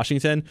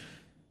Washington.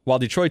 While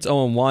Detroit's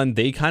 0-1,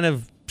 they kind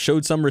of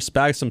showed some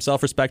respect, some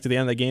self-respect at the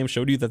end of the game,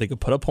 showed you that they could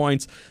put up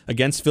points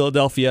against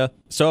Philadelphia.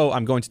 So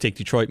I'm going to take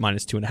Detroit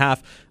minus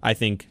 2.5. I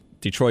think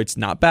Detroit's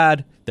not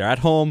bad. They're at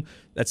home.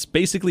 That's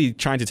basically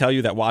trying to tell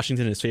you that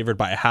Washington is favored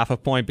by a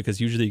 0.5 point, because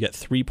usually you get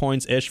 3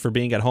 points-ish for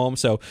being at home.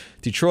 So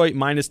Detroit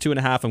minus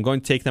 2.5. I'm going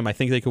to take them. I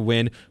think they could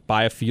win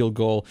by a field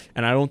goal.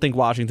 And I don't think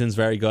Washington's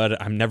very good.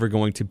 I'm never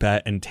going to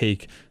bet and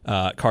take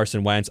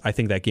Carson Wentz. I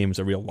think that game is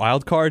a real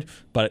wild card,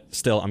 but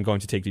still I'm going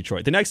to take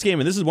Detroit. The next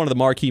game, and this is one of the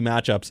marquee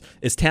matchups,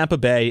 is Tampa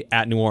Bay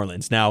at New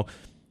Orleans. Now,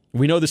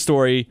 we know the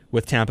story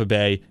with Tampa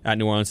Bay at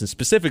New Orleans, and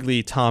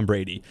specifically Tom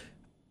Brady.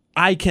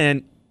 I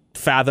can't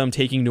fathom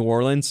taking New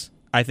Orleans.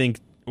 I think,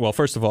 well,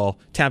 first of all,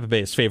 Tampa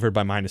Bay is favored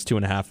by minus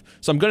 2.5.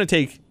 So I'm going to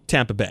take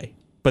Tampa Bay.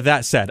 But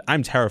that said,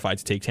 I'm terrified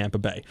to take Tampa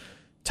Bay.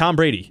 Tom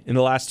Brady, in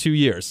the last 2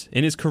 years,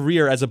 in his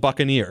career as a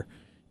Buccaneer,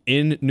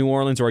 in New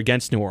Orleans or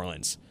against New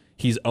Orleans,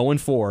 he's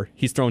 0-4.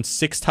 He's thrown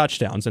 6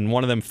 touchdowns, and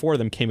 4 of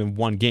them came in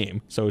one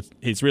game. So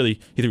he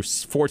threw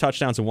 4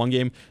 touchdowns in one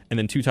game and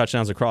then 2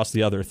 touchdowns across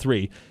the other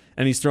 3.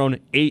 And he's thrown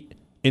 8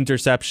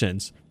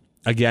 interceptions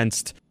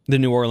against the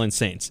New Orleans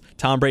Saints.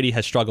 Tom Brady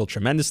has struggled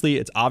tremendously.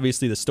 It's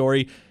obviously the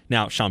story.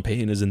 Now, Sean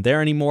Payton isn't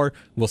there anymore.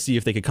 We'll see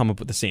if they could come up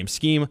with the same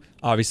scheme.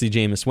 Obviously,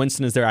 Jameis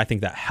Winston is there. I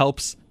think that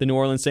helps the New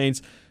Orleans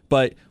Saints.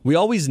 but we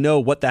always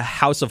know what the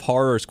house of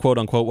horrors, quote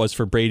unquote, was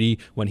for Brady.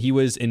 When he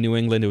was in New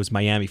England, it was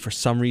Miami. For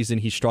some reason,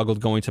 he struggled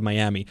going to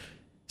Miami.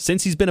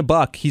 Since he's been a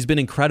Buck, he's been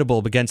incredible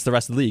against the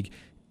rest of the league.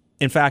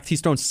 In fact,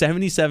 he's thrown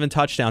 77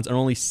 touchdowns and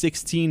only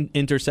 16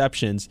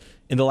 interceptions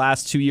in the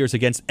last 2 years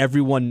against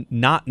everyone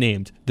not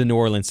named the New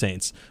Orleans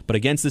Saints. But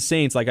against the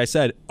Saints, like I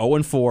said,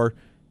 0-4,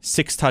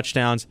 6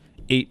 touchdowns,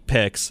 8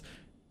 picks.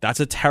 That's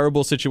a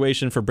terrible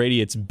situation for Brady.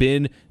 It's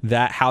been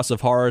that house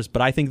of horrors,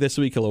 but I think this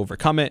week he'll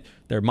overcome it.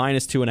 They're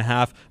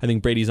 -2.5. I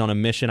think Brady's on a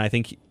mission. I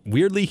think,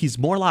 weirdly, he's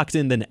more locked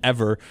in than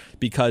ever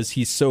because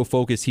he's so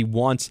focused. He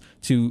wants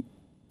to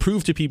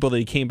prove to people that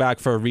he came back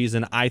for a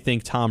reason. I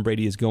think Tom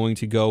Brady is going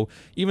to go,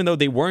 even though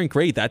they weren't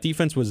great. That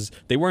defense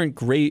they weren't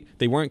great.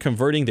 They weren't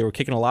converting. They were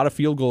kicking a lot of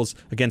field goals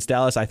against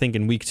Dallas. I think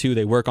in week 2,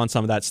 they work on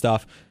some of that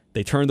stuff.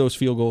 They turn those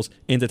field goals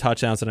into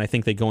touchdowns, and I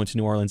think they go into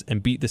New Orleans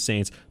and beat the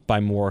Saints by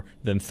more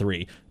than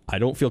 3. I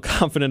don't feel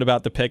confident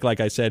about the pick,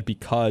 like I said,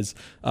 because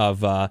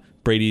of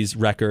Brady's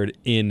record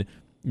in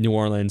New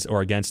Orleans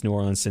or against New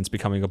Orleans since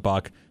becoming a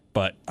Buck,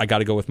 but I got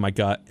to go with my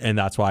gut, and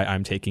that's why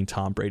I'm taking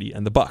Tom Brady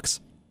and the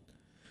Bucks.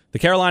 The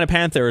Carolina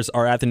Panthers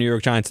are at the New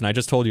York Giants, and I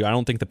just told you I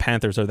don't think the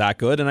Panthers are that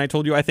good, and I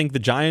told you I think the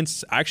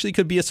Giants actually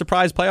could be a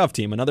surprise playoff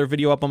team. Another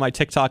video up on my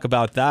TikTok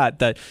about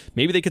that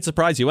maybe they could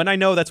surprise you, and I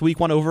know that's week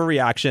 1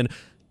 overreaction.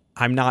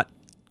 I'm not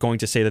going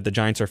to say that the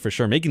Giants are for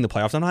sure making the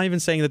playoffs. I'm not even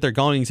saying that they're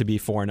going to be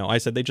 4-0. I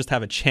said they just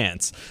have a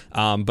chance.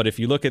 But if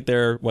you look at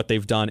what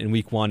they've done in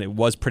week 1, it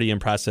was pretty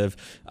impressive.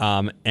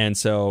 And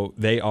so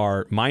they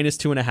are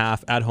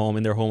 -2.5 at home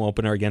in their home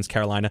opener against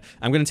Carolina.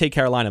 I'm going to take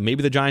Carolina.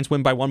 Maybe the Giants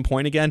win by 1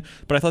 point again,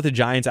 but I thought the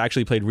Giants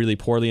actually played really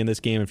poorly in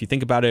this game. If you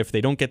think about it, if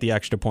they don't get the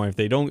extra point, if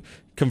they don't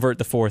convert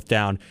the 4th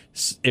down,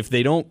 if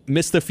they don't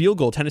miss the field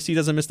goal, Tennessee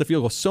doesn't miss the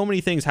field goal. So many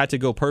things had to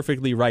go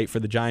perfectly right for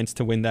the Giants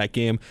to win that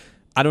game.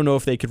 I don't know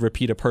if they could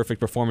repeat a perfect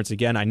performance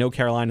again. I know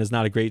Carolina is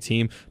not a great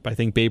team, but I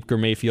think Baker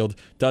Mayfield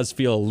does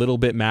feel a little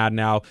bit mad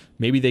now.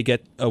 Maybe they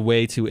get a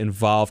way to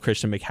involve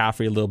Christian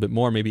McCaffrey a little bit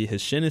more. Maybe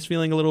his shin is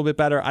feeling a little bit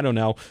better. I don't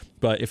know.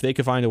 But if they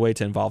could find a way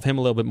to involve him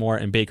a little bit more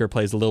and Baker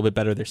plays a little bit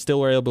better, they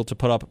still were able to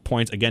put up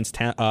points against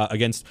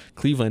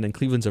Cleveland, and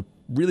Cleveland's a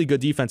really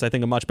good defense. I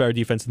think a much better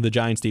defense than the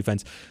Giants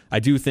defense. I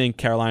do think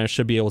Carolina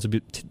should be able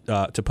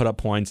to put up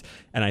points,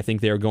 and I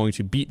think they are going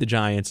to beat the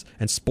Giants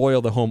and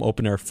spoil the home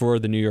opener for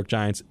the New York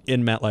Giants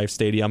in MetLife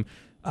Stadium.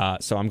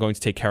 So I'm going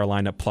to take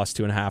Carolina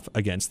 +2.5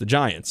 against the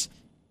Giants.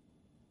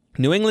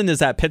 New England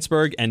is at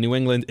Pittsburgh, and New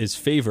England is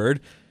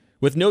favored.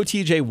 With no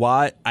TJ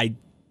Watt, I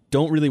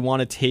don't really want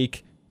to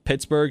take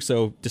Pittsburgh.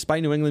 So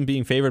despite New England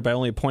being favored by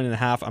only 1.5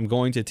 points, I'm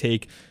going to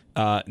take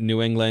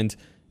New England.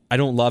 I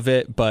don't love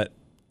it, but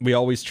we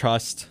always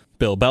trust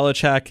Bill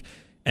Belichick,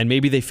 and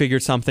maybe they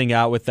figured something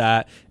out with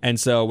that. And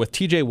so with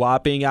TJ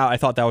Watt being out, I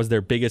thought that was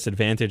their biggest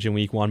advantage in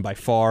week 1 by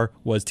far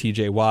was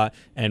TJ Watt.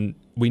 And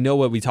we know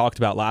what we talked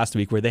about last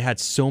week, where they had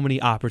so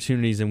many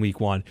opportunities in week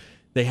 1.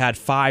 They had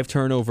 5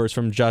 turnovers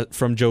from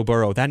Joe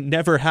Burrow. That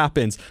never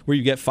happens where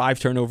you get 5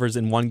 turnovers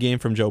in one game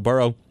from Joe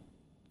Burrow.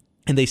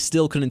 And they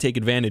still couldn't take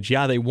advantage.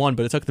 Yeah, they won,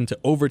 but it took them to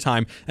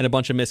overtime and a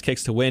bunch of missed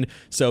kicks to win.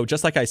 So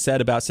just like I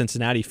said about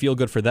Cincinnati, feel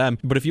good for them.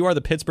 But if you are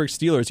the Pittsburgh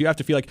Steelers, you have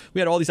to feel like we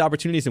had all these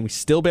opportunities and we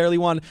still barely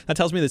won. That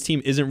tells me this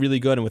team isn't really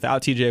good. And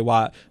without TJ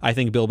Watt, I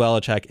think Bill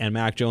Belichick and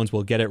Mac Jones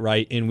will get it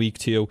right in week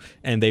 2,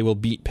 and they will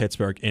beat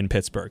Pittsburgh in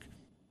Pittsburgh.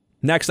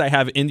 Next, I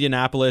have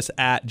Indianapolis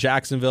at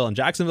Jacksonville, and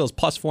Jacksonville is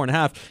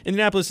 +4.5.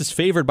 Indianapolis is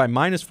favored by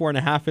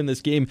 -4.5 in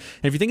this game.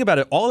 And if you think about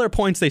it, all their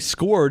points they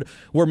scored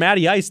were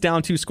Matty Ice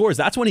down 2 scores.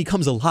 That's when he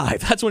comes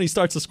alive. That's when he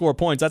starts to score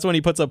points. That's when he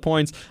puts up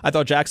points. I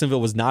thought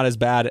Jacksonville was not as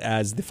bad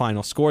as the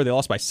final score. They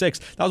lost by 6.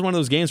 That was one of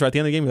those games where at the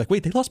end of the game, you're like,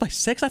 wait, they lost by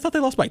 6? I thought they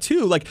lost by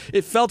 2. Like,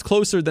 it felt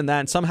closer than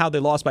that, and somehow they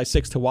lost by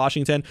 6 to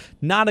Washington.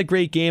 Not a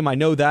great game. I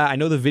know that. I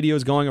know the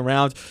videos going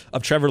around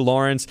of Trevor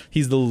Lawrence.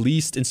 He's the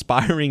least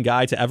inspiring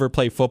guy to ever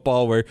play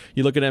football, where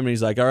you look at him and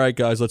he's like, all right,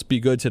 guys, let's be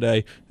good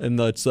today, and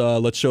let's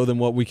show them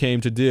what we came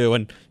to do.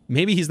 And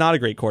maybe he's not a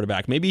great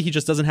quarterback. Maybe he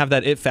just doesn't have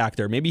that it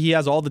factor. Maybe he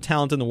has all the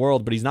talent in the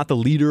world, but he's not the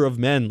leader of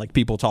men like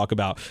people talk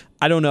about.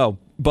 I don't know,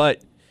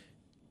 but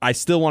I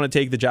still want to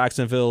take the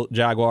Jacksonville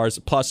Jaguars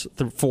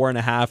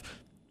 +4.5.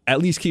 At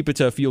least keep it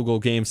to a field goal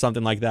game,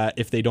 something like that.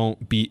 If they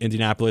don't beat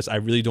Indianapolis, I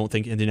really don't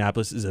think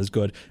Indianapolis is as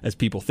good as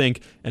people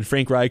think. And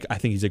Frank Reich, I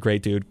think he's a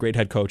great dude, great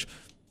head coach.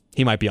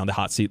 He might be on the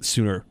hot seat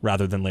sooner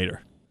rather than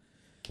later.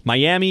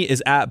 Miami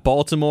is at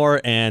Baltimore,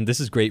 and this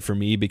is great for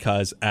me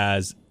because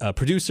as a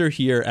producer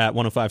here at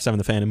 105.7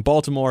 The Fan in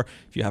Baltimore,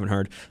 if you haven't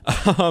heard,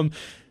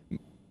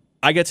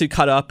 I get to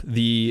cut up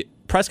the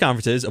press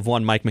conferences of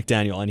one Mike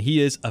McDaniel, and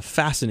he is a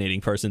fascinating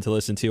person to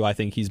listen to. I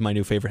think he's my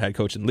new favorite head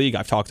coach in the league.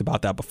 I've talked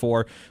about that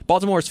before.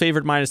 Baltimore's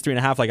favored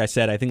 -3.5. Like I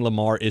said, I think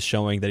Lamar is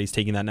showing that he's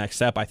taking that next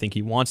step. I think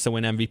he wants to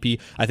win MVP.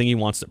 I think he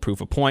wants to prove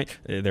a point.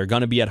 They're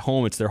going to be at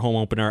home. It's their home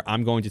opener.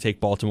 I'm going to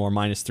take Baltimore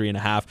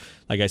 -3.5.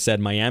 Like I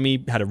said,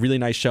 Miami had a really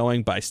nice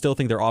showing, but I still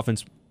think their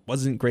offense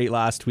wasn't great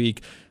last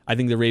week. I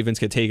think the Ravens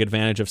could take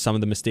advantage of some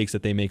of the mistakes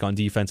that they make on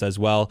defense as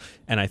well,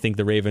 and I think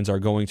the Ravens are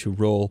going to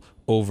roll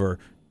over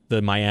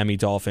the Miami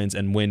Dolphins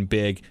and win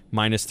big.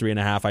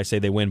 -3.5. I say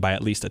they win by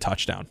at least a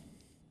touchdown.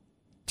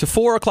 To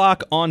 4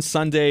 o'clock on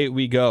Sunday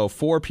we go,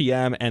 4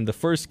 p.m. and the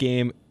first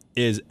game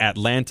is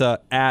Atlanta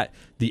at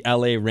the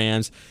LA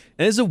Rams.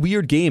 And it's a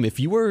weird game. If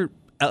you were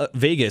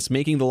Vegas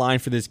making the line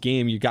for this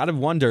game, you got to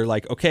wonder,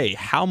 like, okay,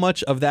 how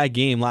much of that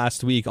game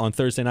last week on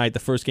Thursday night, the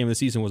first game of the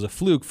season, was a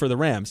fluke for the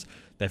Rams?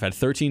 They've had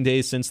 13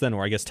 days since then,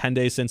 or I guess 10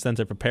 days since then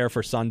to prepare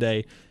for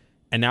Sunday.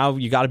 And now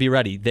you got to be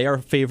ready. They are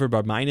favored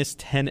by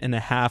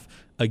 -10.5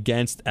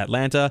 against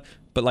Atlanta.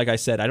 But like I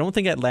said, I don't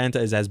think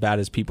Atlanta is as bad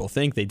as people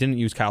think. They didn't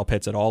use Kyle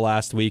Pitts at all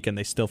last week, and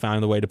they still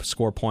found a way to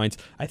score points.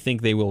 I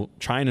think they will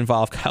try and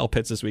involve Kyle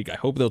Pitts this week. I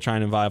hope they'll try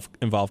and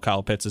involve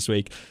Kyle Pitts this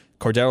week.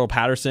 Cordero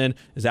Patterson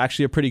is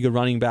actually a pretty good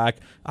running back,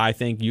 I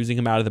think, using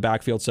him out of the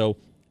backfield. So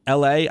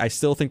LA, I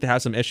still think they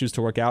have some issues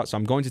to work out. So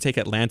I'm going to take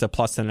Atlanta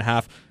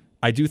 +10.5.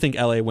 I do think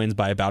LA wins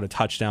by about a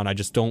touchdown. I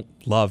just don't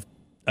love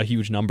a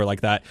huge number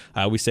like that.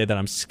 I always say that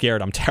I'm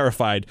scared. I'm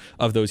terrified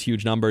of those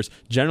huge numbers.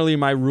 Generally,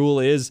 my rule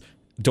is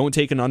don't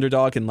take an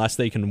underdog unless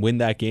they can win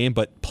that game.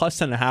 But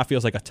 +10.5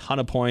 feels like a ton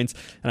of points.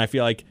 And I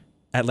feel like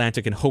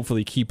Atlanta can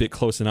hopefully keep it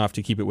close enough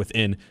to keep it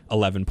within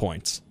 11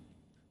 points.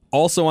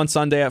 Also on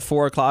Sunday at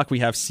 4 o'clock, we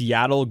have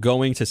Seattle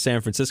going to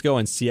San Francisco,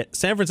 and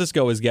San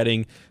Francisco is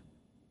getting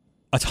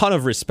a ton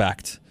of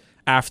respect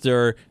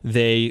after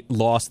they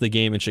lost the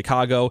game in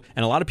Chicago.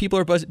 And a lot of people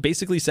are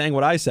basically saying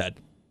what I said.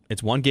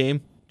 It's one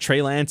game.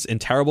 Trey Lance in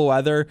terrible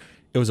weather.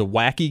 It was a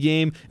wacky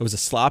game. It was a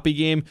sloppy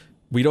game.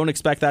 We don't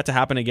expect that to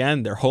happen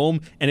again. They're home.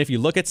 And if you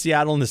look at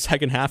Seattle in the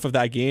second half of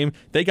that game,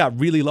 they got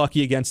really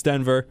lucky against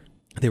Denver.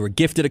 They were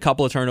gifted a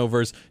couple of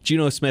turnovers.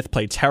 Geno Smith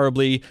played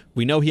terribly.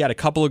 We know he had a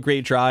couple of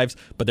great drives,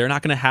 but they're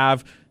not going to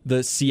have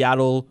the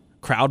Seattle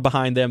crowd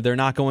behind them. They're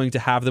not going to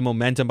have the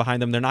momentum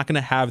behind them. They're not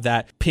going to have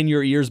that pin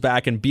your ears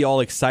back and be all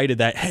excited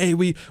that, hey,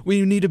 we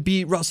need to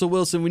beat Russell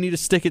Wilson. We need to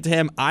stick it to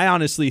him. I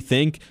honestly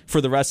think for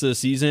the rest of the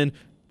season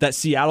that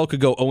Seattle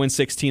could go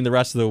 0-16 the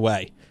rest of the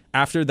way.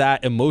 After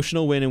that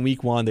emotional win in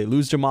week 1, they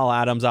lose Jamal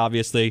Adams,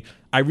 obviously.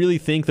 I really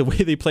think the way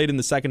they played in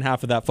the second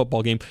half of that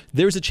football game,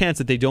 there's a chance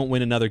that they don't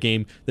win another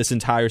game this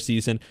entire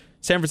season.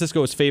 San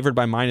Francisco is favored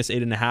by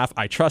 -8.5.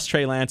 I trust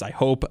Trey Lance. I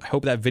hope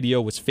that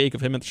video was fake of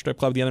him at the strip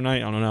club the other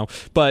night. I don't know.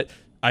 But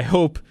I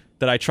hope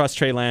that I trust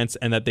Trey Lance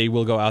and that they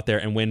will go out there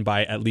and win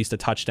by at least a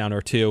touchdown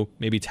or two,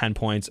 maybe 10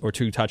 points or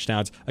 2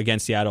 touchdowns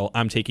against Seattle.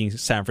 I'm taking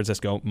San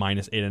Francisco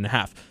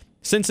 -8.5.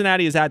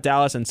 Cincinnati is at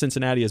Dallas, and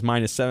Cincinnati is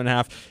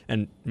 -7.5.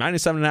 And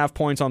 -7.5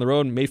 points on the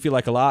road may feel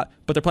like a lot,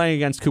 but they're playing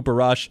against Cooper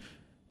Rush.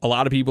 A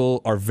lot of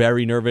people are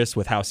very nervous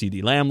with how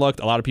CeeDee Lamb looked.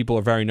 A lot of people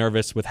are very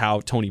nervous with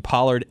how Tony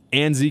Pollard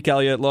and Zeke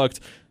Elliott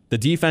looked. The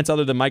defense,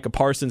 other than Micah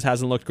Parsons,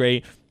 hasn't looked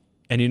great.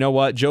 And you know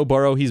what? Joe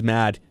Burrow, he's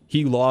mad.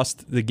 He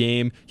lost the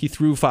game. He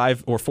threw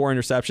 5 or 4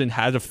 interceptions,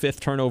 had a 5th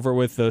turnover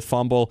with the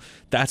fumble.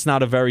 That's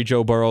not a very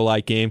Joe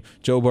Burrow-like game.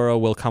 Joe Burrow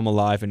will come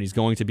alive, and he's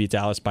going to beat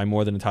Dallas by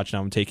more than a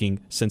touchdown. I'm taking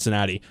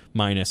Cincinnati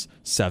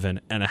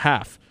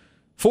 -7.5.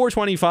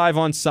 4:25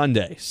 on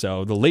Sunday,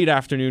 so the late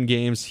afternoon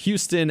games.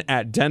 Houston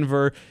at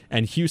Denver,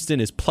 and Houston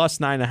is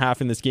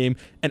 +9.5 in this game.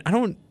 And I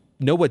don't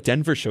know what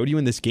Denver showed you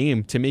in this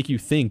game to make you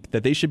think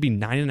that they should be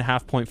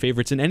 9.5 point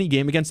favorites in any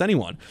game against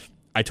anyone.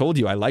 I told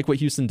you, I like what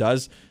Houston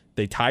does.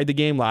 They tied the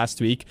game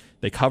last week.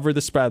 They covered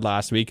the spread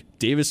last week.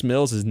 Davis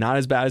Mills is not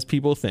as bad as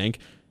people think.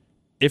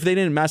 If they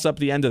didn't mess up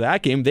the end of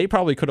that game, they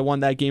probably could have won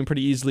that game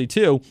pretty easily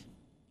too.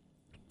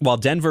 While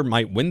Denver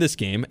might win this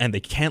game, and they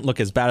can't look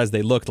as bad as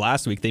they looked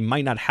last week, they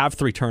might not have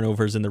 3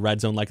 turnovers in the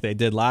red zone like they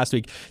did last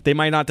week. They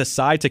might not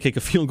decide to kick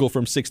a field goal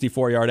from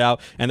 64-yard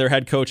out, and their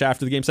head coach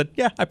after the game said,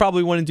 yeah, I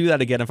probably wouldn't do that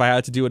again if I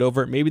had to do it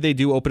over. Maybe they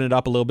do open it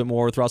up a little bit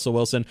more with Russell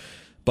Wilson.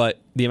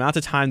 But the amount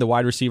of time the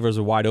wide receivers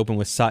were wide open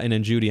with Sutton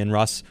and Judy, and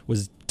Russ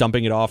was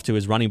dumping it off to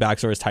his running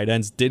backs or his tight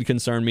ends, did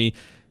concern me.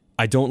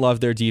 I don't love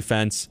their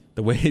defense.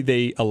 The way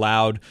they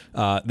allowed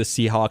the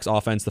Seahawks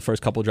offense the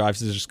first couple of drives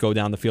to just go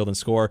down the field and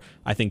score.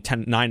 I think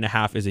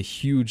 9.5 is a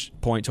huge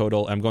point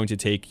total. I'm going to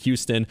take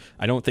Houston.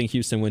 I don't think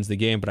Houston wins the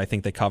game, but I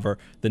think they cover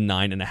the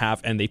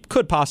 9.5, and they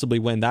could possibly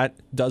win. That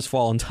does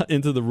fall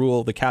into the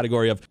rule, the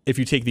category of if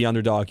you take the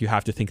underdog, you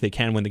have to think they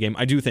can win the game.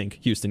 I do think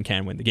Houston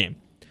can win the game.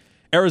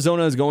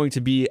 Arizona is going to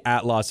be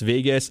at Las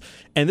Vegas,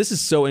 and this is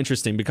so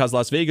interesting because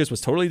Las Vegas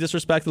was totally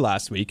disrespected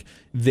last week.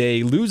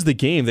 They lose the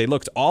game. They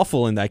looked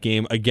awful in that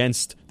game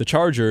against the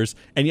Chargers,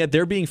 and yet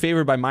they're being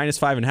favored by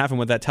 -5.5, and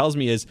what that tells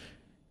me is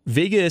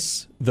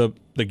Vegas, the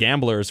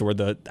gamblers or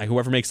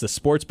whoever makes the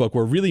sports book,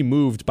 were really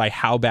moved by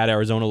how bad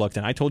Arizona looked.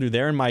 And I told you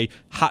they're in my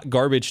hot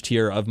garbage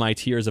tier of my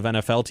tiers of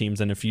NFL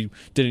teams, and if you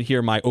didn't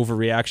hear my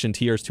overreaction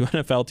tiers to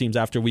NFL teams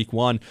after week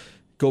 1,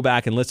 go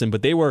back and listen,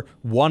 but they were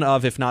one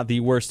of, if not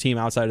the worst team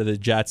outside of the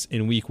Jets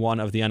in week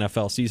 1 of the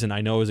NFL season. I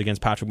know it was against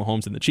Patrick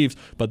Mahomes and the Chiefs,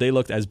 but they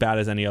looked as bad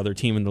as any other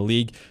team in the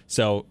league.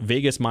 So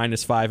Vegas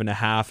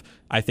 -5.5.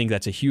 I think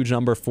that's a huge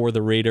number for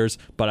the Raiders,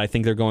 but I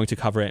think they're going to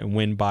cover it and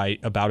win by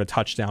about a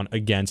touchdown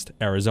against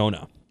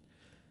Arizona.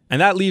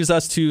 And that leaves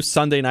us to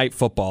Sunday Night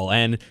Football,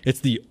 and it's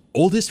the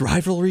oldest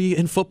rivalry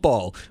in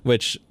football,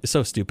 which is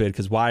so stupid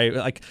because why?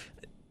 Like,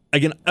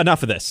 again,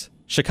 enough of this.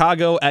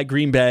 Chicago at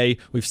Green Bay.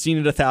 We've seen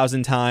it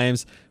 1,000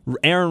 times.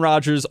 Aaron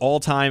Rodgers all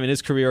time in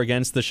his career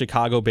against the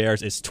Chicago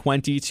Bears is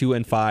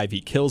 22-5.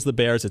 He kills the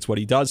Bears. It's what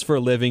he does for a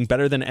living,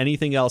 better than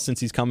anything else since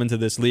he's come into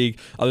this league,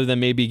 other than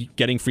maybe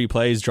getting free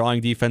plays,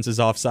 drawing defenses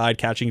offside,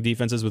 catching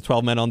defenses with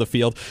 12 men on the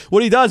field.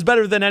 What he does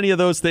better than any of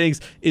those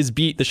things is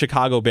beat the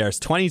Chicago Bears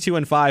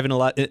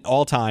 22-5 in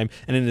all time.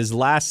 And in his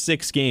last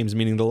 6 games,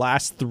 meaning the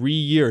last 3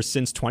 years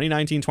since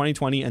 2019,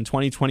 2020, and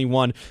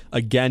 2021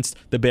 against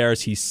the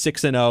Bears, he's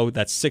 6-0.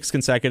 That's 6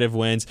 consecutive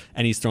wins,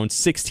 and he's thrown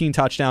 16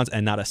 touchdowns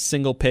and not a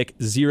single pick,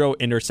 0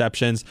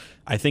 interceptions.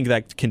 I think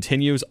that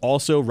continues.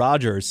 Also,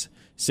 Rodgers,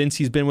 since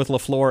he's been with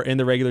LaFleur in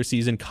the regular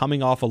season,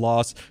 coming off a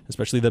loss,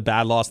 especially the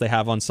bad loss they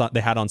had on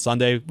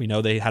Sunday. We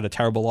know they had a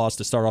terrible loss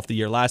to start off the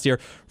year last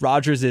year.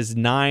 Rodgers is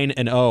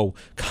 9-0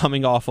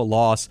 coming off a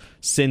loss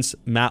since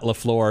Matt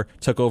LaFleur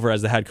took over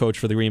as the head coach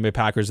for the Green Bay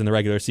Packers in the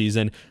regular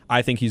season.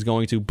 I think he's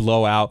going to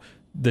blow out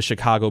the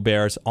Chicago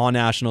Bears on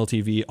national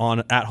TV,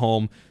 at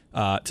home,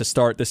 to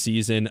start the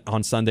season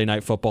on Sunday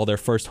Night Football, their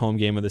first home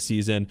game of the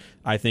season.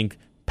 I think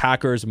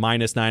Packers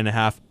minus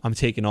 9.5. I'm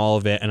taking all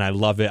of it, and I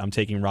love it. I'm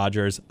taking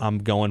Rodgers. I'm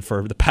going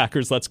for the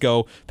Packers. Let's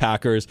go,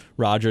 Packers.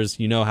 Rodgers,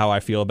 you know how I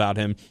feel about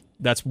him.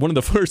 That's one of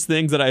the first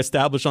things that I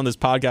established on this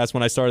podcast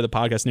when I started the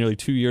podcast nearly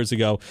 2 years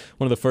ago.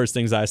 One of the first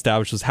things I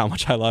established was how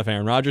much I love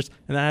Aaron Rodgers,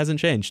 and that hasn't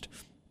changed.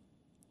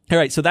 All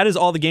right, so that is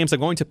all the games.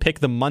 I'm going to pick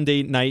the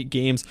Monday night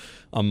games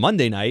on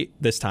Monday night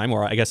this time,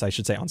 or I guess I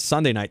should say on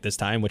Sunday night this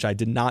time, which I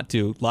did not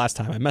do last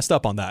time. I messed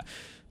up on that.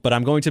 But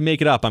I'm going to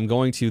make it up.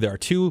 There are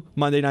 2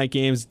 Monday night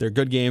games. They're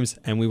good games,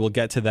 and we will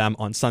get to them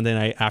on Sunday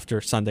night after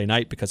Sunday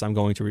night, because I'm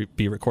going to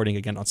be recording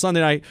again on Sunday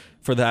night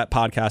for that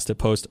podcast to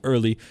post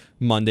early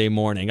Monday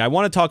morning. I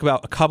want to talk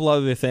about a couple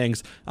other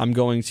things I'm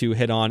going to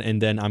hit on,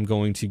 and then I'm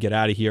going to get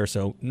out of here.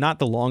 So not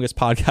the longest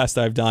podcast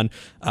I've done,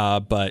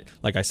 but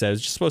like I said,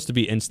 it's just supposed to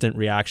be instant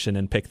reaction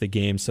and pick the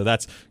game. So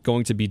that's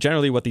going to be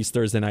generally what these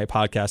Thursday night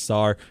podcasts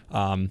are.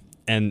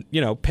 And,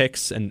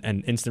 picks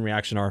and instant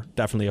reaction are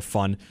definitely a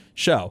fun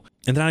show.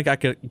 And then I got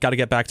to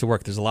get back to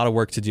work. There's a lot of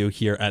work to do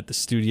here at the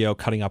studio,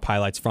 cutting up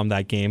highlights from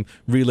that game,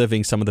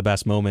 reliving some of the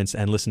best moments,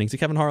 and listening to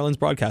Kevin Harlan's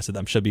broadcast of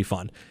them. Should be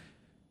fun.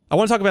 I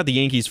want to talk about the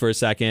Yankees for a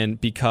second,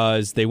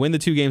 because they win the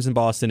 2 games in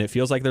Boston. It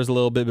feels like there's a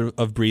little bit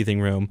of breathing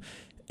room.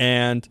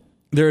 And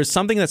there's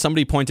something that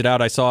somebody pointed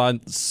out. I saw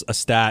a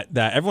stat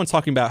that everyone's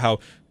talking about how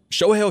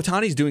Shohei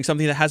Ohtani's doing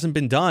something that hasn't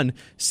been done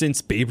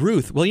since Babe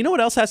Ruth. Well, you know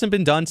what else hasn't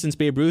been done since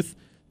Babe Ruth?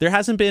 There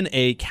hasn't been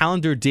a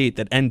calendar date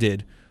that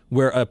ended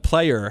where a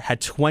player had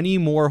 20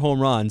 more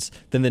home runs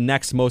than the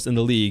next most in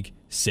the league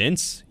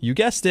since, you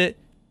guessed it,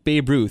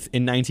 Babe Ruth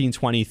in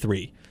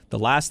 1923. The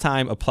last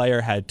time a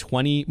player had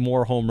 20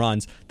 more home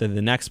runs than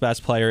the next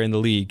best player in the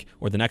league,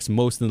 or the next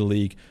most in the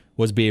league,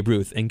 was Babe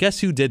Ruth. And guess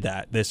who did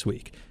that this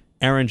week?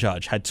 Aaron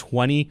Judge had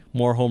 20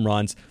 more home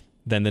runs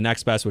than the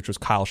next best, which was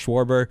Kyle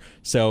Schwarber.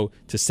 So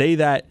to say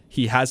that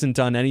he hasn't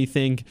done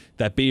anything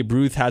that Babe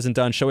Ruth hasn't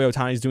done, Shohei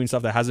Ohtani's doing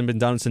stuff that hasn't been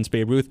done since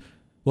Babe Ruth,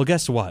 well,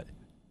 guess what?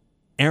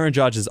 Aaron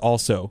Judge is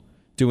also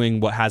doing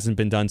what hasn't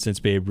been done since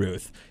Babe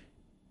Ruth.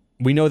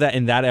 We know that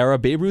in that era,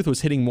 Babe Ruth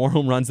was hitting more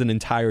home runs than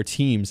entire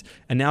teams.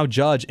 And now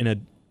Judge,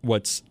 in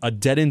what's a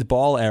dead-end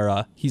ball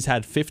era, he's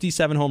had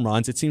 57 home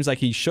runs. It seems like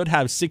he should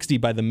have 60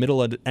 by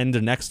the end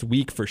of next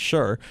week for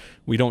sure.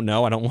 We don't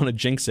know. I don't want to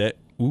jinx it.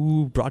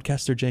 Ooh,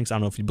 broadcaster jinx. I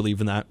don't know if you believe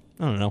in that.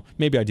 I don't know.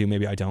 Maybe I do.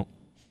 Maybe I don't.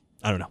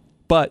 I don't know.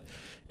 But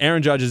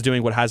Aaron Judge is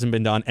doing what hasn't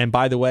been done. And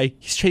by the way,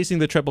 he's chasing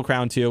the Triple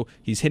Crown too.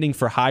 He's hitting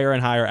for higher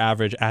and higher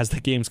average as the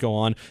games go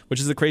on,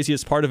 which is the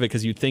craziest part of it,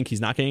 because you'd think he's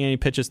not getting any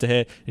pitches to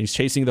hit and he's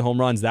chasing the home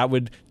runs. That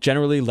would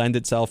generally lend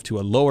itself to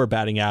a lower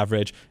batting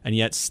average, and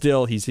yet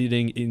still he's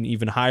hitting an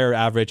even higher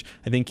average.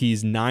 I think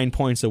he's 9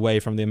 points away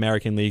from the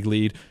American League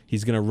lead.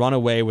 He's going to run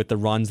away with the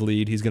runs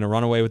lead. He's going to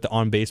run away with the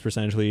on-base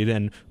percentage lead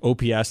and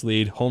OPS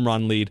lead, home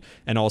run lead,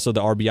 and also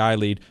the RBI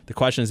lead. The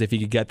question is if he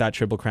could get that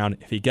Triple Crown.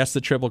 If he gets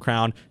the Triple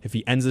Crown, if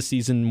he ends the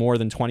season more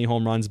than 20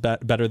 home runs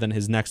better than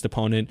his next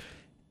opponent,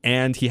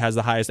 and he has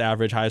the highest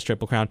average, highest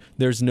Triple Crown,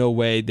 there's no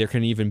way there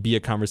can even be a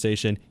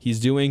conversation. He's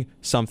doing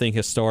something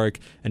historic.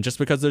 And just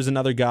because there's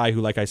another guy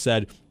who, like I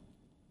said,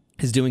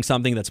 is doing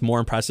something that's more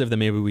impressive than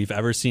maybe we've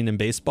ever seen in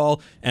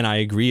baseball, and I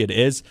agree it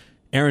is,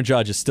 Aaron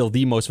Judge is still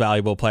the most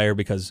valuable player,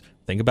 because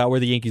think about where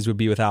the Yankees would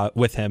be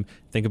with him.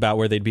 Think about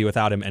where they'd be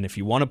without him. And if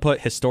you want to put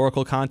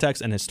historical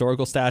context and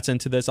historical stats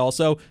into this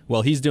also,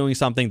 well, he's doing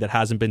something that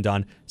hasn't been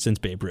done since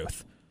Babe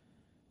Ruth.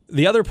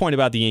 The other point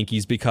about the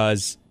Yankees,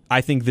 because I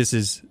think this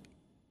is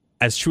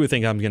as true a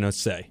thing I'm going to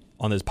say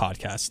on this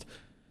podcast,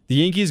 the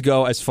Yankees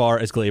go as far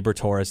as Gleyber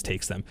Torres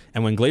takes them.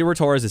 And when Gleyber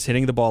Torres is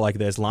hitting the ball like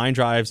this, line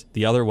drives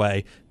the other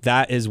way,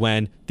 that is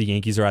when the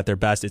Yankees are at their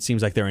best. It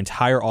seems like their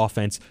entire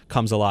offense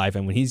comes alive.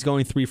 And when he's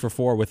going 3 for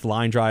 4 with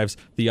line drives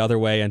the other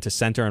way and to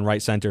center and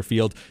right center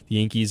field, the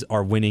Yankees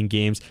are winning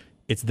games.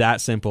 It's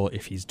that simple.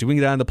 If he's doing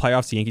that in the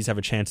playoffs, the Yankees have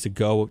a chance to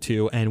go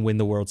to and win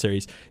the World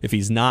Series. If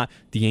he's not,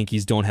 the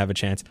Yankees don't have a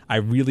chance. I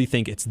really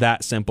think it's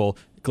that simple.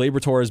 Gleyber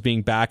Torres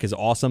being back is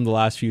awesome the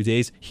last few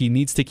days. He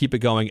needs to keep it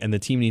going, and the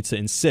team needs to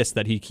insist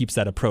that he keeps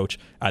that approach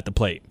at the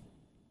plate.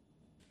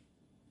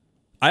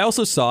 I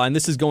also saw, and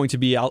this is going to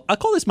be, I'll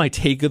call this my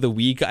take of the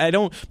week.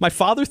 My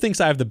father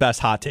thinks I have the best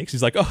hot takes.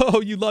 He's like,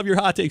 oh, you love your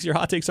hot takes. Your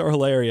hot takes are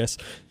hilarious.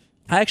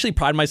 I actually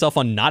pride myself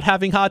on not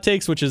having hot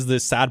takes, which is the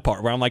sad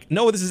part where I'm like,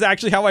 no, this is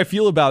actually how I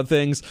feel about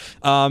things.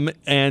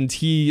 And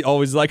he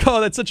always like, oh,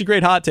 that's such a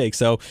great hot take.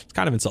 So it's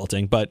kind of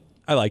insulting, but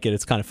I like it.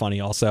 It's kind of funny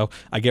also.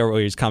 I get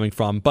where he's coming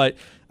from. But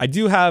I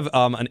do have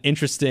an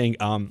interesting,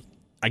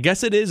 I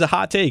guess it is a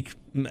hot take.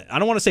 I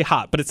don't want to say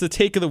hot, but it's the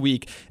take of the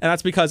week. And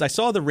that's because I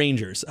saw the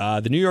Rangers.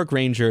 The New York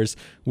Rangers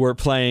were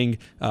playing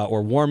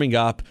or warming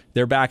up.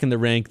 They're back in the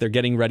rink. They're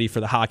getting ready for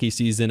the hockey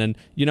season. And,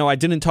 I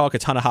didn't talk a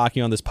ton of hockey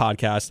on this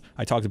podcast.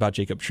 I talked about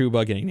Jacob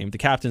Trouba getting named the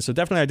captain. So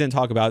definitely I didn't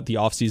talk about the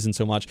offseason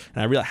so much.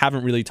 And I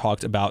haven't really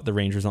talked about the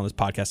Rangers on this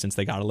podcast since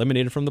they got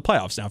eliminated from the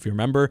playoffs. Now, if you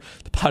remember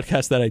the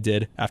podcast that I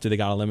did after they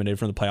got eliminated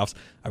from the playoffs,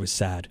 I was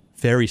sad.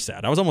 Very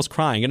sad. I was almost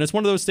crying. And it's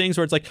one of those things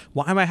where it's like,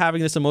 why am I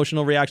having this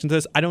emotional reaction to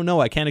this? I don't know.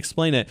 I can't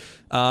explain it.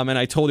 And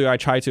I told you I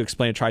tried to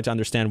explain it, tried to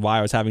understand why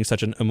I was having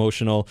such an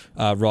emotional,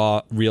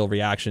 raw, real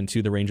reaction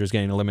to the Rangers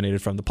getting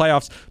eliminated from the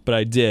playoffs. But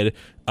I did.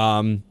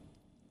 And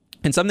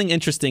something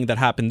interesting that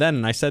happened then,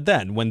 and I said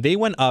then, when they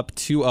went up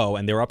 2-0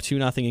 and they were up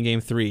 2-0 in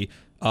Game 3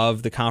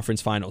 of the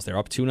conference finals, they're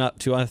up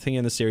 2-0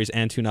 in the series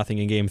and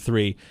 2-0 in Game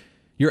 3,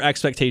 your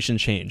expectation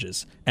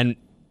changes. And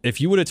if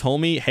you would have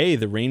told me, hey,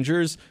 the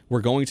Rangers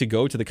were going to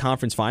go to the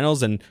conference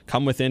finals and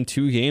come within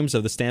 2 games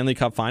of the Stanley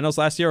Cup finals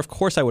last year, of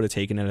course I would have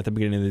taken it at the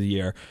beginning of the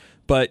year.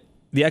 But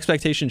the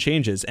expectation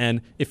changes,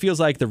 and it feels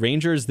like the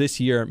Rangers this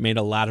year made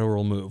a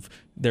lateral move.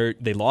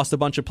 They lost a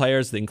bunch of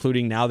players,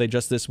 including now they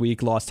just this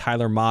week lost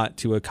Tyler Mott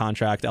to a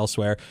contract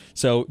elsewhere.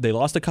 So they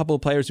lost a couple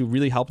of players who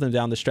really helped them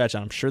down the stretch,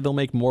 and I'm sure they'll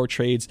make more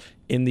trades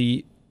in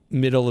the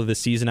middle of the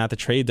season at the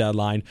trade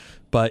deadline.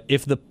 But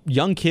if the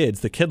young kids,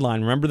 the kid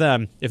line, remember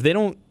them, if they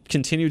don't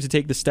continue to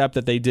take the step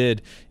that they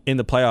did in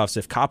the playoffs,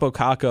 if Capo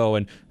Caco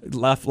and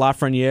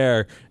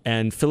Lafreniere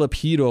and Philip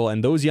Hedl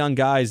and those young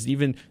guys,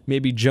 even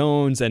maybe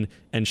Jones and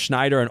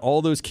Schneider and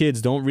all those kids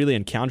don't really,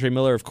 and K'Andre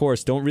Miller, of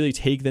course, don't really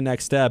take the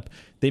next step,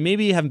 they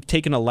maybe have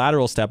taken a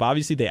lateral step.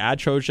 Obviously, they add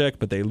Trocheck,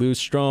 but they lose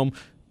Strome,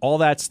 all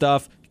that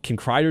stuff. Can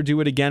Kreider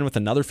do it again with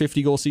another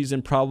 50-goal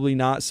season? Probably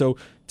not. So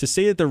to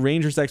say that the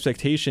Rangers'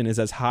 expectation is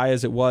as high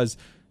as it was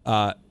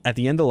at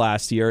the end of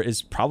last year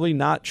is probably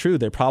not true.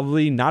 They're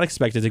probably not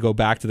expected to go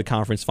back to the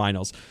conference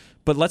finals.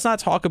 But let's not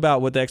talk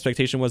about what the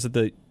expectation was at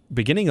the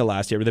beginning of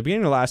last year. At the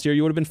beginning of last year,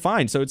 you would have been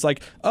fine. So it's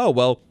like, oh,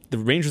 well, the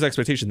Rangers'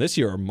 expectation this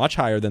year are much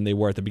higher than they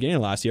were at the beginning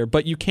of last year.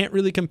 But you can't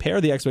really compare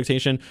the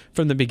expectation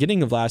from the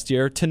beginning of last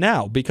year to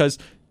now because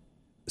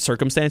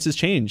circumstances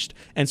changed.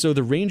 And so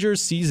the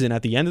Rangers season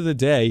at the end of the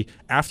day,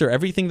 after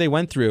everything they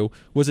went through,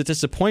 was a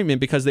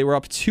disappointment because they were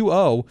up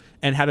 2-0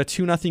 and had a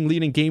 2-0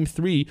 lead in Game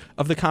 3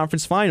 of the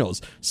conference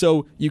finals.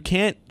 So you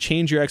can't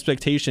change your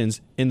expectations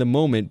in the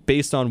moment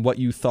based on what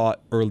you thought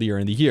earlier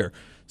in the year.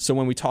 So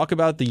when we talk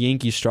about the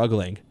Yankees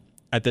struggling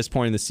at this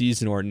point in the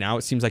season, or now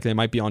it seems like they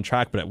might be on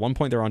track, but at one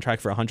point they were on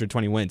track for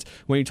 120 wins.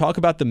 When you talk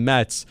about the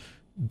Mets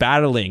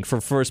battling for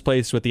first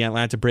place with the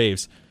Atlanta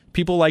Braves,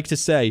 people like to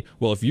say,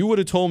 well, if you would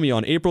have told me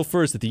on April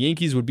 1st that the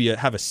Yankees would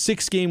have a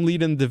 6-game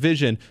lead in the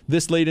division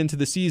this late into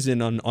the season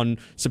on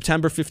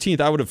September 15th,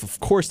 I would have, of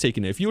course,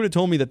 taken it. If you would have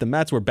told me that the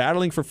Mets were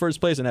battling for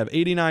first place and have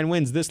 89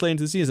 wins this late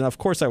into the season, of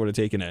course I would have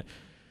taken it.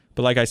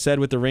 But like I said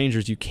with the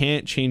Rangers, you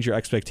can't change your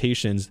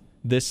expectations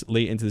this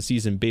late into the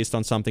season based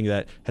on something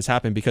that has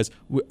happened because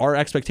our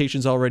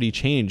expectations already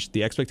changed.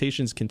 The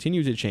expectations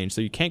continue to change. So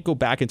you can't go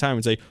back in time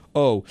and say,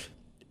 oh,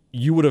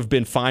 you would have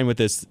been fine with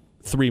this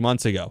 3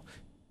 months ago.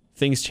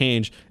 Things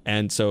change,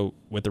 and so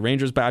with the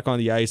Rangers back on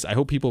the ice, I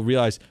hope people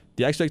realize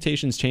the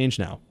expectations change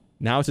now.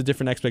 Now it's a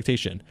different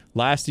expectation.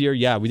 Last year,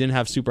 yeah, we didn't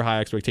have super high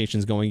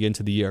expectations going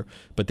into the year,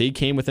 but they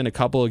came within a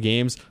couple of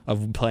games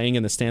of playing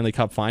in the Stanley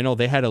Cup final.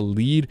 They had a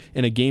lead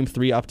in a Game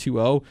 3 up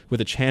 2-0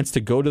 with a chance to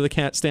go to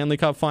the Stanley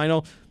Cup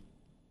final.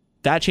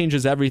 That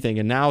changes everything,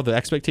 and now the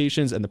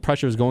expectations and the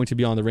pressure is going to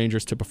be on the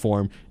Rangers to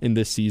perform in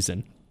this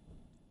season.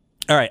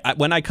 All right,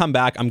 when I come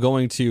back, I'm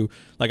going to,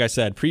 like I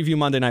said, preview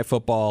Monday Night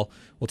Football.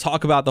 We'll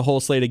talk about the whole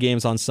slate of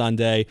games on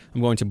Sunday.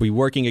 I'm going to be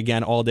working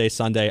again all day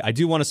Sunday. I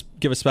do want to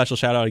give a special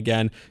shout out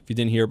again, if you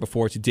didn't hear it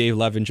before, to Dave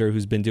Levinger,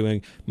 who's been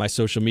doing my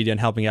social media and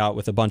helping out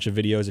with a bunch of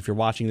videos. If you're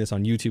watching this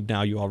on YouTube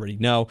now, you already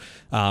know.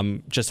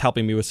 Just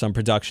helping me with some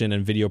production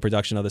and video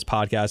production of this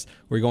podcast.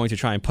 We're going to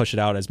try and push it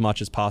out as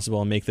much as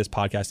possible and make this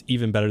podcast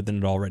even better than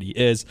it already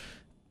is.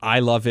 I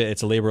love it.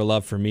 It's a labor of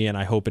love for me, and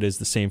I hope it is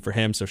the same for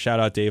him. So shout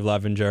out Dave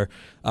Levinger.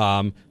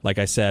 Like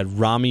I said,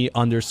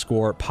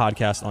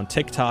 Rami_podcast on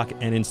TikTok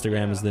and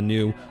Instagram is the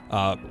new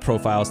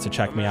profiles to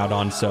check me out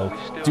on. So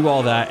do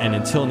all that, and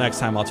until next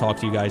time, I'll talk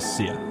to you guys.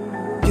 See ya.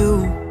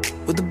 You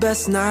were the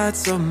best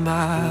nights of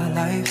my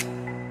life.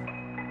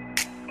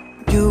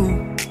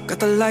 You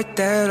got the light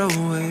that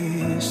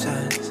always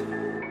shines.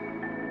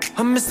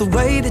 I miss the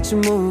way that you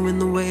move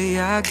and the way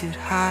I get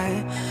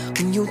high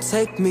when you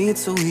take me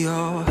to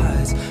your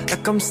heights,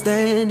 like I'm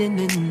standing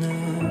in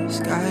the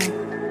sky.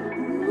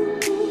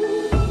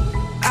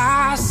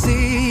 I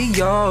see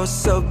your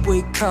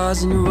subway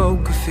cars and your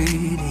road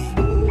graffiti.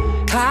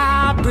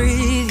 I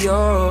breathe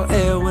your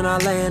air when I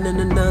land in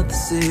another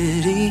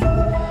city.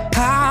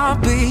 I'll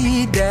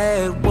be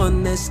that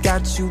one that's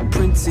got you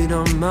printed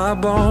on my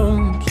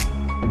bones.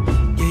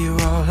 Yeah,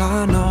 you're all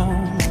I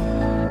know.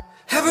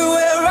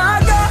 Everywhere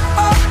I go,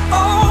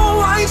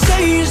 I ain't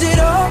changed it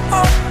all.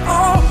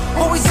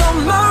 Always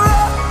on my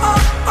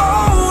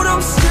road,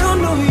 I'm still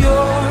New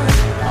York.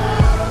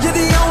 You're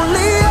the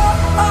only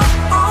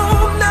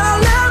that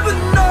I'll ever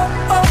know.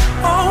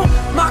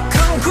 My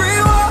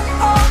concrete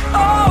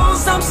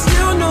walls, I'm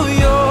still New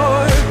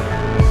York.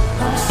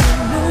 I'm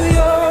still New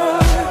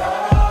York.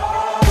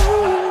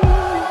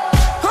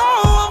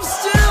 Oh, I'm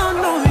still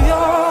New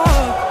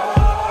York.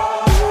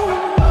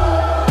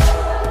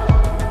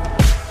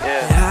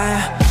 Yeah. And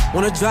I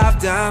wanna drive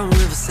down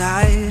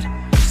Riverside,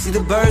 see the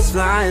birds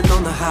flying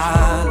on the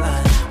High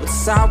Line. With the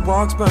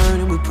sidewalks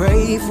burning, we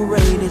pray for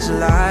rain in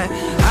July.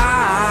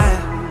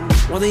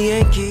 Well, the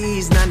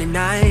Yankees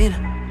 99,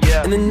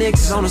 yeah, and the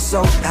Knicks on a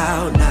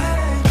sold-out night.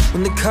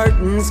 When the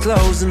curtains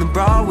close and the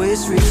Broadway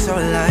streets are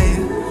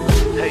alive.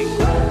 Hey.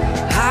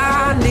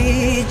 I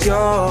need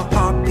your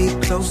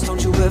heartbeat close,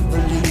 don't you ever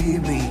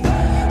leave me.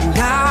 And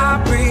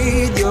I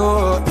breathe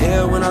your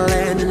air when I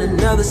land in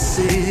another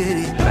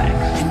city.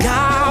 And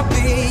I'll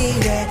be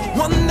that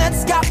one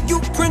that's got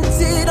you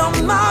printed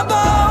on my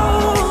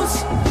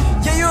bones.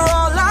 Yeah, you're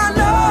all I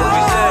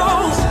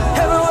know.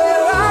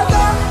 Everywhere I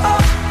go,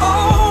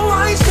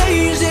 I ain't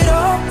changed it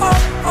all.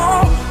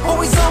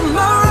 Always on my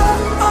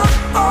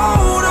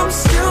road, I'm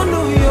still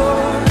New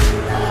York.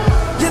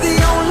 You're the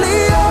only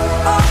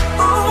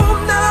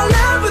that I'll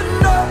ever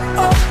know.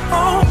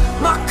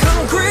 My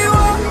concrete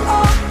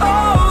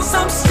walls,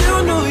 I'm still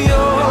New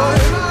York.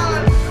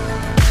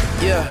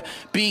 Yeah,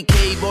 BK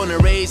born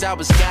and raised, I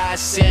was God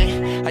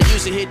sent. I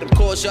used to hit them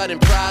courts out in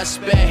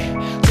Prospect.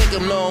 Take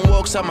them long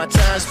walks on my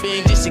time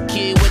spent. Just a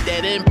kid with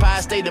that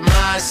empire state of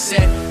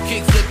mindset.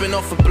 Kick flipping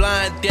off a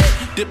blind deck,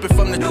 dipping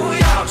from the New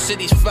York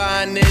City's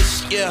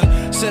finest. Yeah,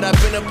 said I've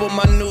been up on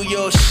my New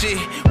York shit.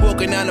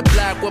 Walking down the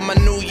block with my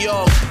New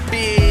York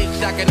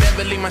bitch. I can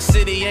never leave my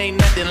city, ain't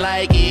nothing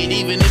like it.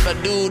 Even if I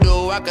do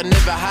though, I can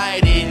never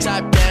hide it.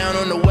 Top down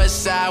on the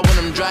west side when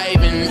I'm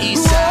driving.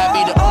 East side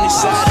be the only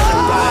side that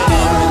I'm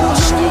riding. And I'm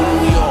still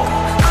New York.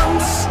 I'm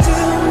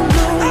still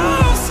New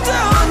York. I'm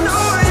still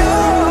New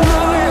York.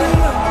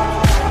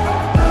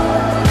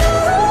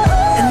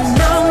 And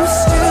I'm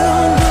still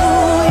New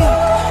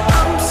York.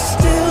 I'm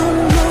still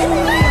New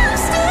York.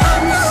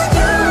 I'm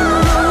still New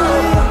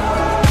York.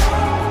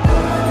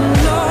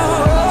 No.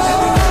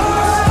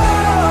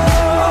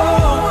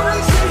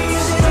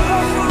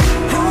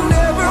 You'll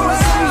never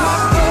wear my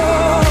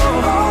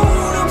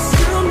gold. I'm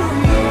still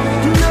New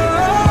York. No.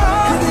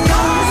 You're the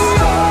only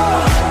that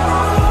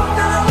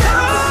I'll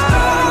ever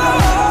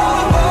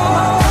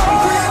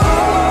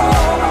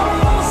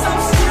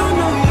I'm still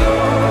New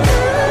York.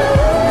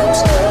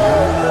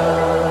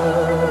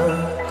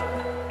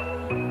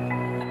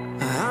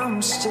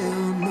 I'm still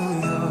New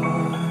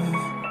York.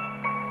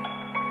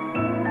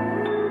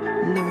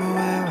 And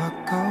everywhere I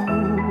go,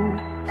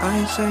 I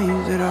ain't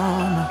changed it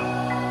all. No.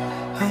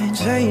 I ain't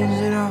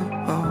changed it all.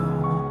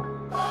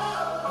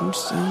 I'm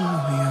still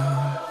New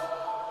York.